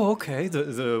 Oh, okay.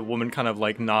 The woman kind of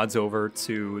like nods over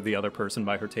to the other person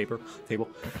by her table.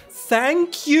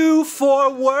 Thank you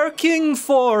for working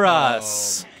for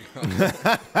us.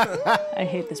 I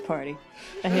hate this party.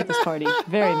 I hate this party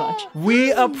very much.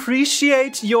 We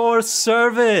appreciate your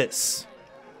service.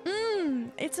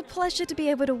 It's a pleasure to be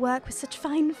able to work with such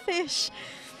fine fish.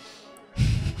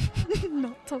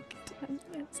 Not talking to them,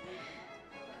 yes.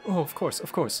 Oh, of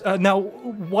course. Now,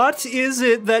 what is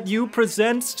it that you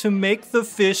present to make the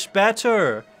fish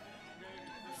better?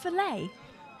 Filet.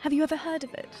 Have you ever heard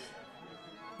of it?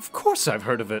 Of course I've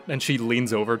heard of it. And she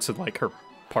leans over to like her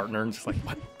partner and just like,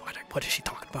 what is she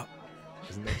talking about?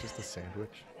 Isn't that just a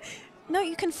sandwich? No,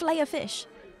 you can fillet a fish.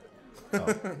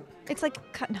 Oh, It's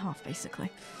like cut in half, basically.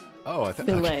 oh I thought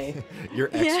Filet. You're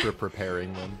extra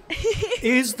preparing them.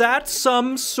 Is that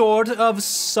some sort of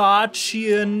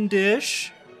Sachian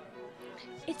dish?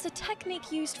 It's a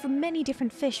technique used for many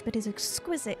different fish, but is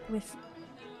exquisite with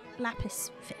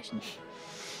lapis fish.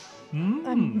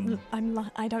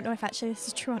 I don't know if actually this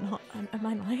is true or not. Am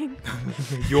I lying?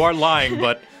 You are lying,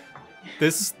 but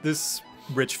this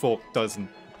rich folk doesn't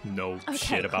know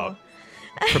shit about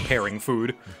preparing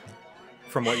food,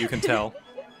 from what you can tell.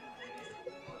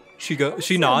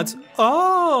 She nods.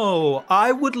 Oh,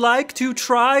 I would like to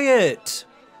try it.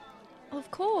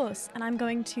 Of course. And I'm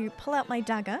going to pull out my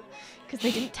dagger, because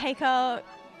they didn't take our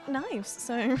knives,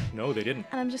 so... No, they didn't.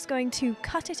 And I'm just going to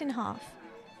cut it in half.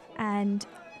 And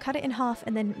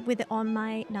then with it on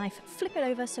my knife, flip it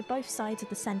over so both sides of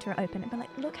the center are open. And be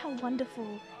like, look how wonderful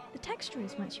the texture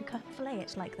is once you fillet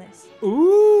it like this.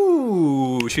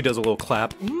 Ooh, she does a little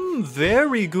clap.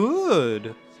 Very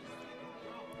good.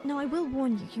 Now, I will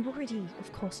warn you, you already,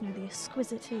 of course, know the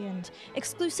exquisity and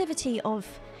exclusivity of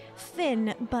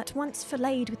thin, but once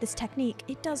filleted with this technique,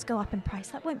 it does go up in price.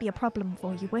 That won't be a problem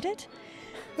for you, would it?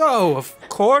 Oh, of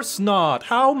course not.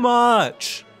 How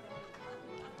much?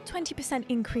 20%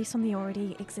 increase on the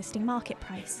already existing market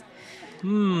price.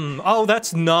 Oh,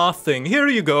 that's nothing. Here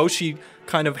you go. She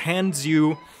kind of hands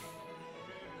you,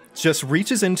 just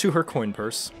reaches into her coin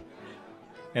purse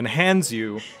and hands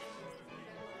you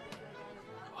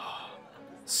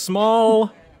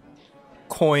small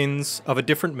coins of a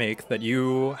different make that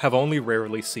you have only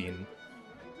rarely seen.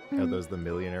 Are those the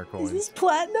millionaire coins? Is this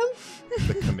platinum?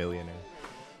 The chameleonaire.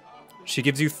 She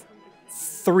gives you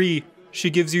three. She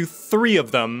gives you three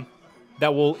of them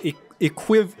that will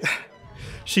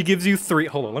She gives you three.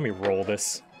 Hold on, let me roll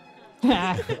this.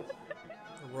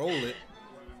 Roll it.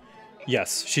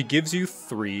 Yes, she gives you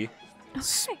three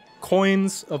Okay.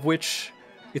 coins of which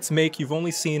its make you've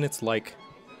only seen its like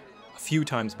a few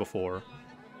times before.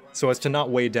 So as to not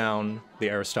weigh down the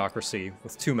aristocracy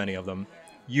with too many of them,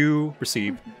 you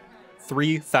receive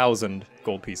 3,000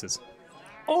 gold pieces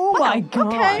Oh my god.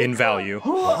 okay. in value.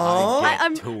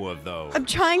 I'm 2 of those. I'm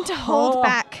trying to hold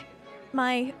back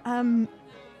my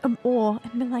awe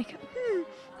and be like,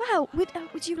 wow,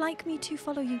 would you like me to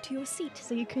follow you to your seat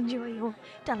so you can enjoy your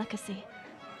delicacy?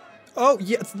 Oh,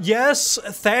 yes,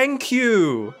 thank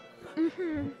you.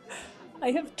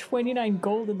 I have 29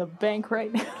 gold in the bank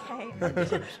right now.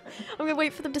 Okay. I'm gonna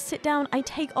wait for them to sit down. I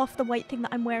take off the white thing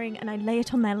that I'm wearing and I lay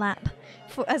it on their lap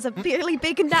as a really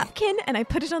big napkin, and I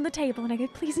put it on the table and I go,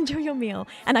 please enjoy your meal.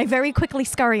 And I very quickly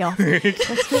scurry off.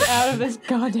 Let's get out of this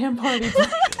goddamn party,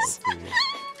 please.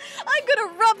 I'm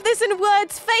gonna rub this in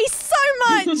Word's face so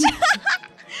much.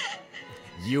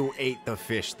 You ate the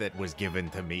fish that was given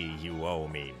to me. You owe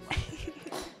me.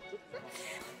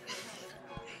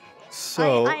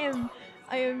 So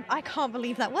I can't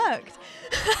believe that worked.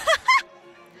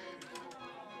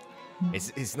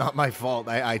 It's not my fault.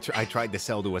 I tried to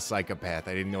sell to a psychopath.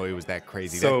 I didn't know he was that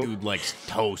crazy. So- that dude likes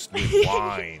toast with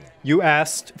wine. you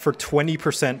asked for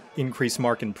 20% increased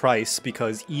mark in price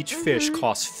because each fish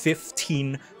costs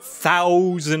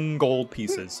 15,000 gold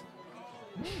pieces.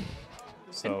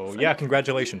 So yeah,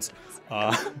 congratulations.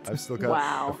 I've still got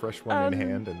Wow. a fresh one in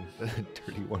hand and a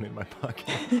dirty one in my pocket.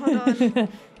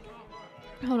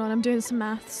 Hold on, I'm doing some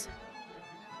maths.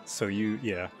 So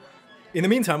yeah. In the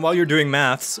meantime, while you're doing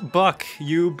maths, Buck,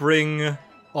 you bring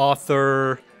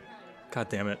author, god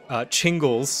damn it,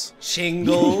 Chingles.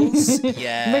 Shingles.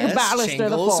 Yes. McBallister the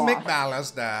Shingles fourth.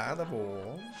 McBallister the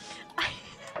fourth.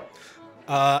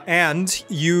 And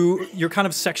you're kind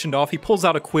of sectioned off. He pulls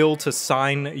out a quill to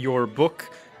sign your book,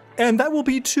 and that will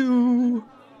be to...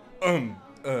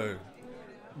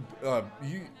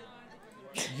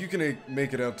 You can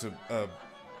make it out to,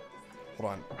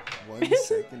 hold on 1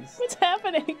 second. What's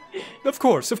happening? Of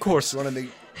course. I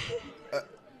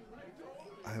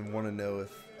want to know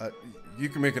if, you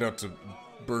can make it out to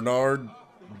Bernard,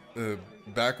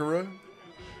 Baccarat?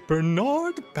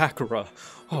 Bernard Baccarat.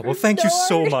 Oh, well, thank you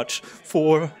so much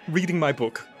for reading my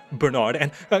book, Bernard.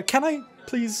 And can I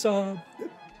please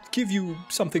give you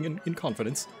something in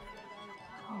confidence?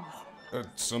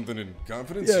 Something in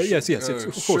confidence? Yeah, yes, of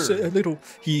course. Sure. A little.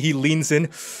 He leans in.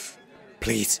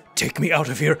 Please take me out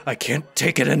of here. I can't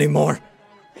take it anymore.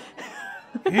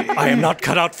 I am not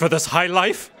cut out for this high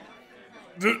life.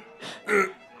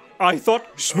 I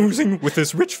thought schmoozing with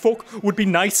this rich folk would be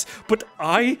nice, but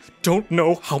I don't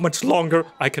know how much longer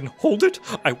I can hold it.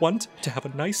 I want to have a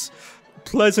nice,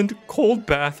 pleasant, cold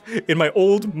bath in my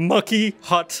old mucky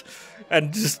hut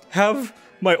and just have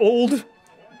my old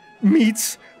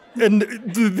meats and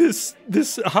this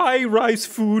high-rise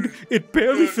food. It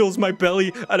barely fills my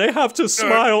belly, and I have to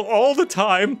smile all the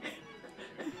time.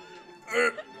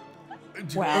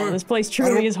 Wow, this place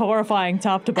truly is horrifying,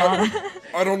 top to bottom.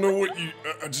 I don't know what you,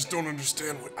 I just don't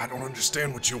understand I don't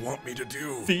understand what you want me to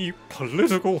do. The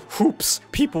political hoops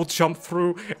people jump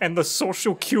through and the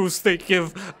social cues they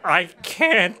give, I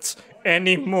can't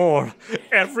anymore.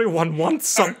 Everyone wants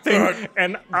something,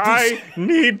 and I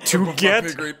need to above my pay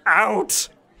get grade. out.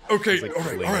 Okay, like all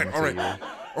flinging right. to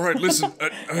All right, listen,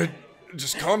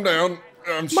 just calm down.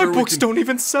 I'm My sure we books can... don't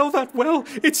even sell that well.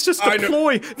 It's just I a know.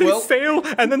 ploy. They Well, fail,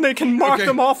 and then they can mark okay.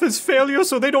 them off as failure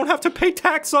so they don't have to pay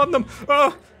tax on them.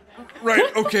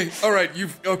 Right, okay, all right,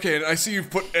 and I see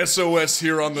you've put SOS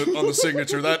here on the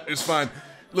signature. That is fine.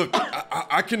 Look,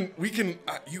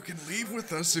 you can leave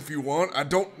with us if you want. I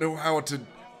don't know how to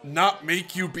not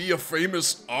make you be a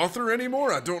famous author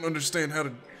anymore. I don't understand how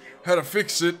to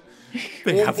fix it.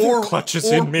 They have their clutches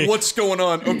in me. What's going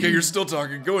on? Okay, you're still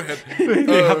talking. Go ahead.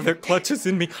 They have their clutches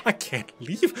in me. I can't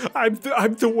leave. I'm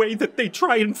the way that they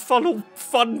try and funnel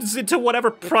funds into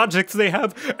whatever projects they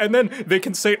have, and then they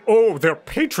can say, oh, they're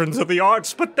patrons of the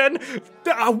arts, but then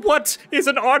what is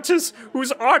an artist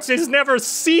whose art is never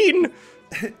seen?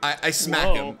 I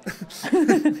smack him.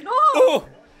 Oh!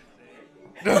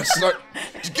 No,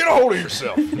 just get a hold of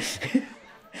yourself.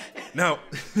 Now,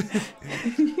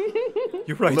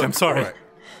 you're right. look, I'm sorry. all right.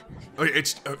 Okay,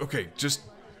 it's okay. Just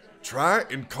try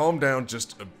and calm down.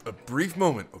 Just a brief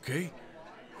moment, okay?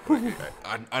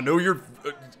 I know you're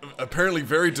apparently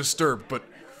very disturbed, but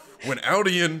when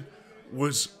Aldian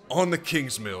was on the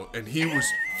Kingsmill and he was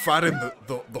fighting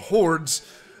the hordes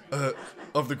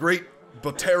of the great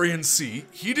Batarian Sea,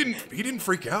 he didn't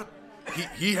freak out.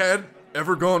 He had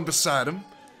Evergone beside him.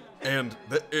 And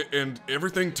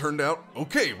everything turned out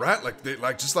okay, right?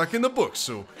 Like just like in the books.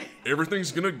 So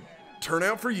everything's gonna turn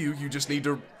out for you. You just need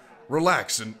to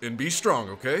relax and be strong,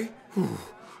 okay?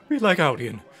 We like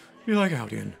Aldian.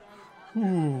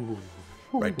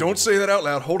 Right. Don't say that out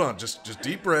loud. Hold on. Just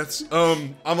deep breaths.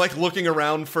 I'm like looking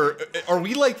around for. Are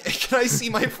we like? Can I see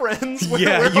my friends? Where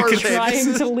Yeah, you are can they?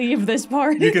 Trying to leave this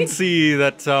party. You can see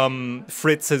that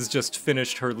Fritz has just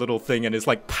finished her little thing and is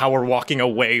like power walking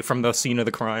away from the scene of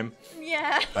the crime.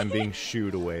 Yeah. I'm being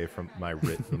shooed away from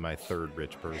my third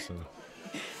rich person.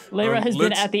 Lyra has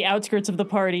been let's- at the outskirts of the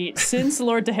party since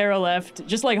Lord Tahara left,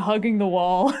 just like hugging the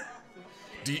wall.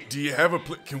 Do you have a?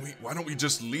 Why don't we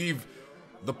just leave?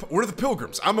 We're the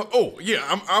pilgrims. I'm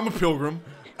a pilgrim.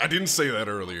 I didn't say that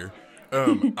earlier.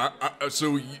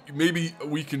 So maybe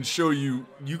we can show you.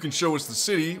 You can show us the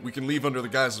city. We can leave under the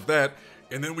guise of that,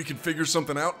 and then we can figure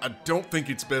something out. I don't think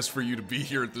it's best for you to be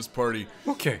here at this party.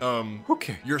 Okay.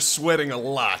 Okay. You're sweating a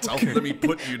lot. Okay. Let me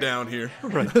put you down here. All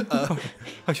right.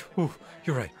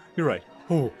 You're right.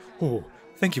 Oh,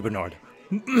 thank you, Bernard.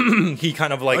 He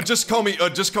kind of like Just call me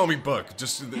Buck.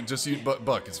 Just you,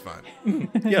 Buck. It's fine.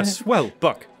 yes. Well,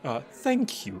 Buck,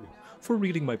 thank you for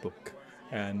reading my book,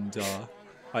 and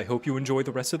I hope you enjoy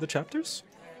the rest of the chapters.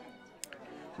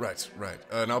 Right.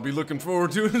 And I'll be looking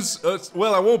forward to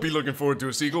well, I won't be looking forward to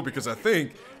a sequel because I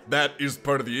think that is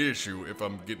part of the issue, if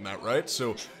I'm getting that right.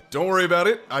 So don't worry about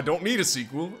it. I don't need a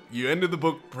sequel. You ended the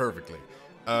book perfectly.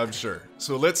 I'm sure.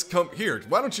 So let's come here.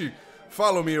 Why don't you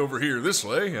follow me over here this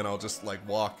way, and I'll just like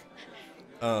walk.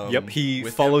 Yep. He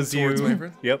with follows him towards my you.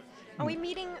 friend? Yep. Are we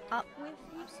meeting up with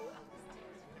you soon?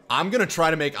 I'm gonna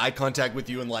try to make eye contact with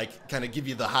you and like kind of give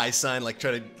you the high sign, like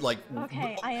try to like.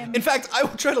 Okay, I am. In fact, I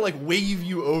will try to like wave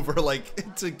you over,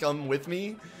 like to come with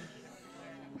me.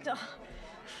 Ugh.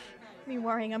 Me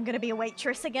worrying I'm gonna be a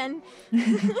waitress again.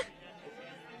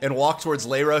 And walk towards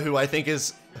Lyra, who I think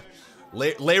is.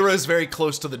 Lyra is very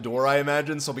close to the door, I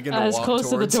imagine, so I'll begin to As walk close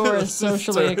to the towards door as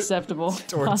socially acceptable.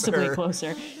 towards Possibly her.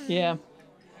 closer. Yeah.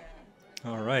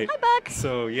 All right. Hi, Buck.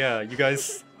 So yeah, you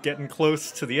guys getting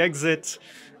close to the exit,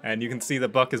 and you can see that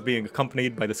Buck is being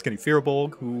accompanied by the skinny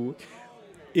Firbolg, who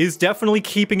is definitely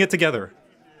keeping it together.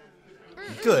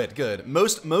 Good.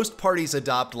 Most parties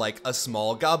adopt like a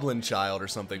small goblin child or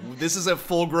something. This is a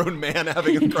full-grown man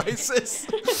having a crisis.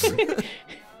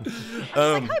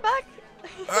 Hi, Buck.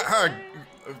 Hi.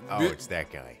 Oh, it's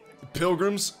that guy.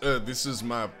 Pilgrims, this is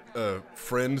my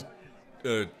friend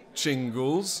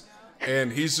Chingles,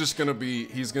 and he's gonna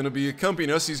be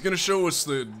accompanying us. He's gonna show us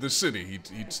the city.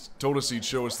 He told us he'd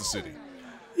show us the city.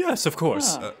 Yes, of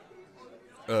course.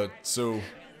 So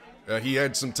he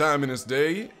had some time in his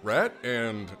day, right?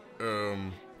 And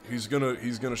he's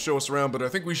gonna show us around. But I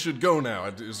think we should go now.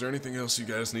 Is there anything else you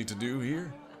guys need to do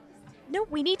here? No,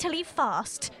 we need to leave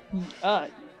fast.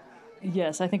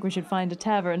 Yes, I think we should find a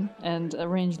tavern and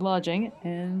arrange lodging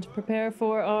and prepare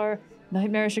for our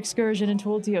nightmarish excursion into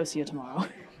Old Teosia tomorrow.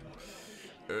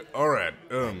 All right.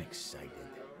 Excited.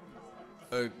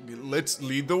 Let's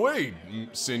lead the way,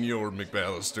 Senor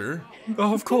McBallister.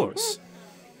 Oh, of course.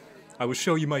 I will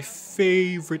show you my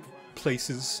favorite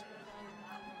places.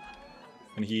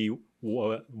 And he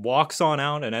walks on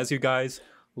out, and as you guys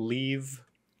leave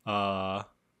the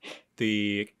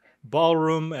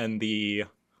ballroom and the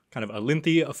kind of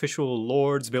Elynthi official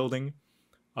lord's building,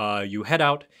 you head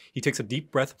out. He takes a deep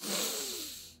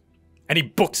breath, and he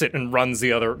books it and runs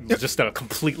just a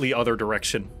completely other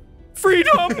direction.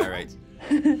 Freedom! All right.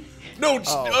 No,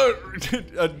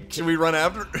 should we run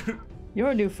after?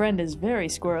 Your new friend is very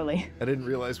squirrely. I didn't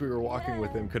realize we were walking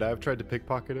with him. Could I have tried to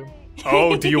pickpocket him?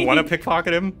 Oh, do you want to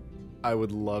pickpocket him? I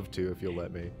would love to if you'll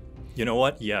let me. You know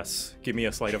what? Yes. Give me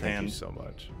a sleight of Thank hand. you so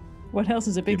much. What else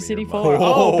is a big Give me city your for? money.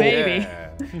 Oh, baby.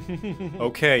 Yeah.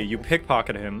 Okay, you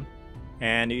pickpocket him,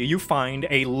 and you find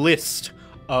a list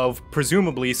of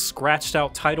presumably scratched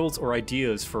out titles or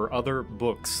ideas for other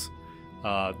books.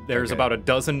 There's about a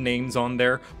dozen names on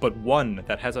there, but one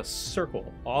that has a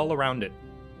circle all around it.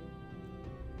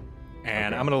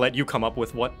 And I'm going to let you come up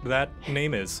with what that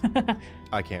name is.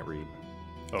 I can't read.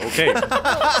 Okay.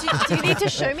 Do you need to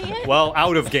show me it? Well,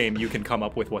 out of game, you can come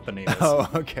up with what the name is. Oh,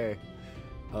 okay.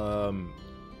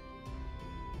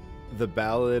 The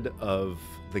Ballad of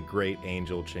the Great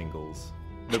Angel Chingles.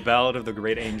 The Ballad of the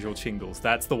Great Angel Chingles.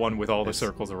 That's the one with all the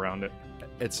circles around it.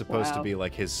 It's supposed to Wow. be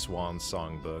like his swan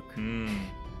song book. Mm.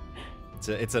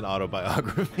 It's an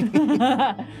autobiography.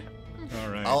 All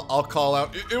right. I'll call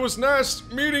out. It was nice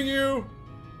meeting you.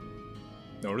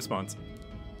 No response.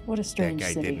 What a That strange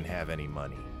guy city. didn't have any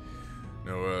money.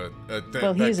 No,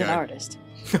 Well, that he's an guy- artist.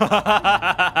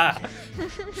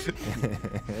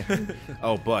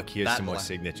 Oh, Buck, here's That some more black-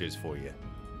 signatures for you.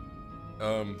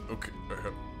 Okay.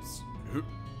 Who?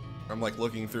 I'm like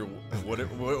looking through.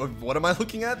 What am I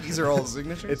looking at? These are all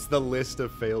signatures. It's the list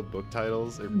of failed book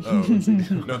titles. Oh,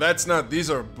 no, that's not. These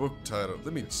are book titles.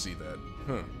 Let me see that.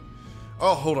 Huh.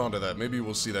 I'll hold on to that. Maybe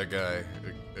we'll see that guy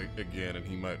again, and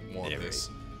he might want Yeah, this.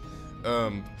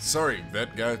 Sorry,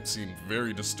 that guy seemed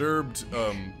very disturbed.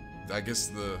 I guess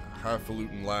the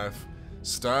highfalutin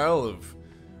lifestyle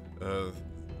of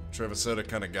Trevisetta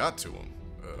kind of got to him.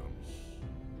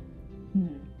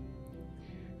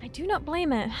 I do not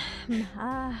blame it.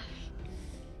 I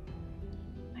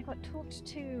got talked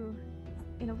to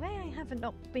in a way I haven't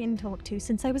not been talked to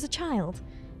since I was a child.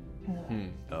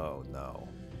 Oh, no.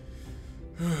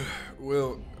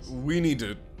 Well, we need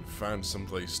to find some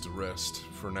place to rest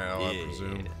for now, I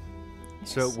presume.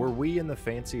 So, were we in the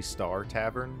Fancy Star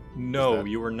Tavern? No, Is that-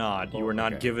 you were not. You were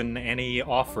not okay. given any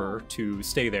offer to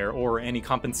stay there or any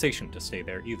compensation to stay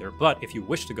there either. But if you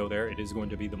wish to go there, it is going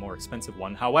to be the more expensive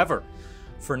one. However,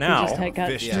 for We now, just got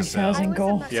vicious. 3,000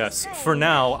 gold. yes, for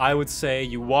now, I would say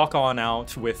you walk on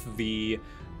out with the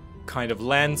kind of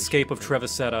landscape of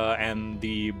Trevisetta and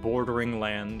the bordering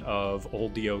land of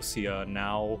Old Diocia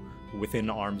now within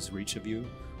arm's reach of you,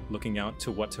 looking out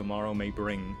to what tomorrow may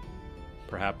bring.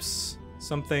 Perhaps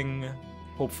something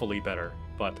hopefully better.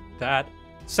 But that,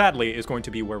 sadly, is going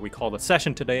to be where we call the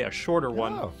session today, a shorter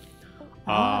one.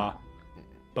 Oh.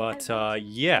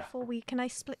 Yeah, Can I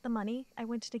split the money? I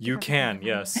wanted to give you everyone can, the money.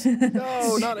 yes.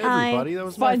 No, not everybody. That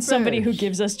was my Find somebody who fish.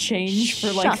 gives us change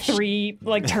for like Shush. 3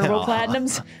 like turbo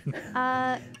platinums.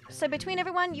 So between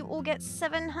everyone, you all get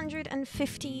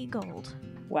 750 gold.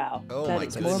 Wow, Oh that my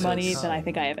is more money goodness. than I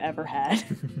think I have ever had.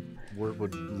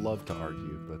 Would love to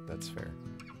argue, but that's fair.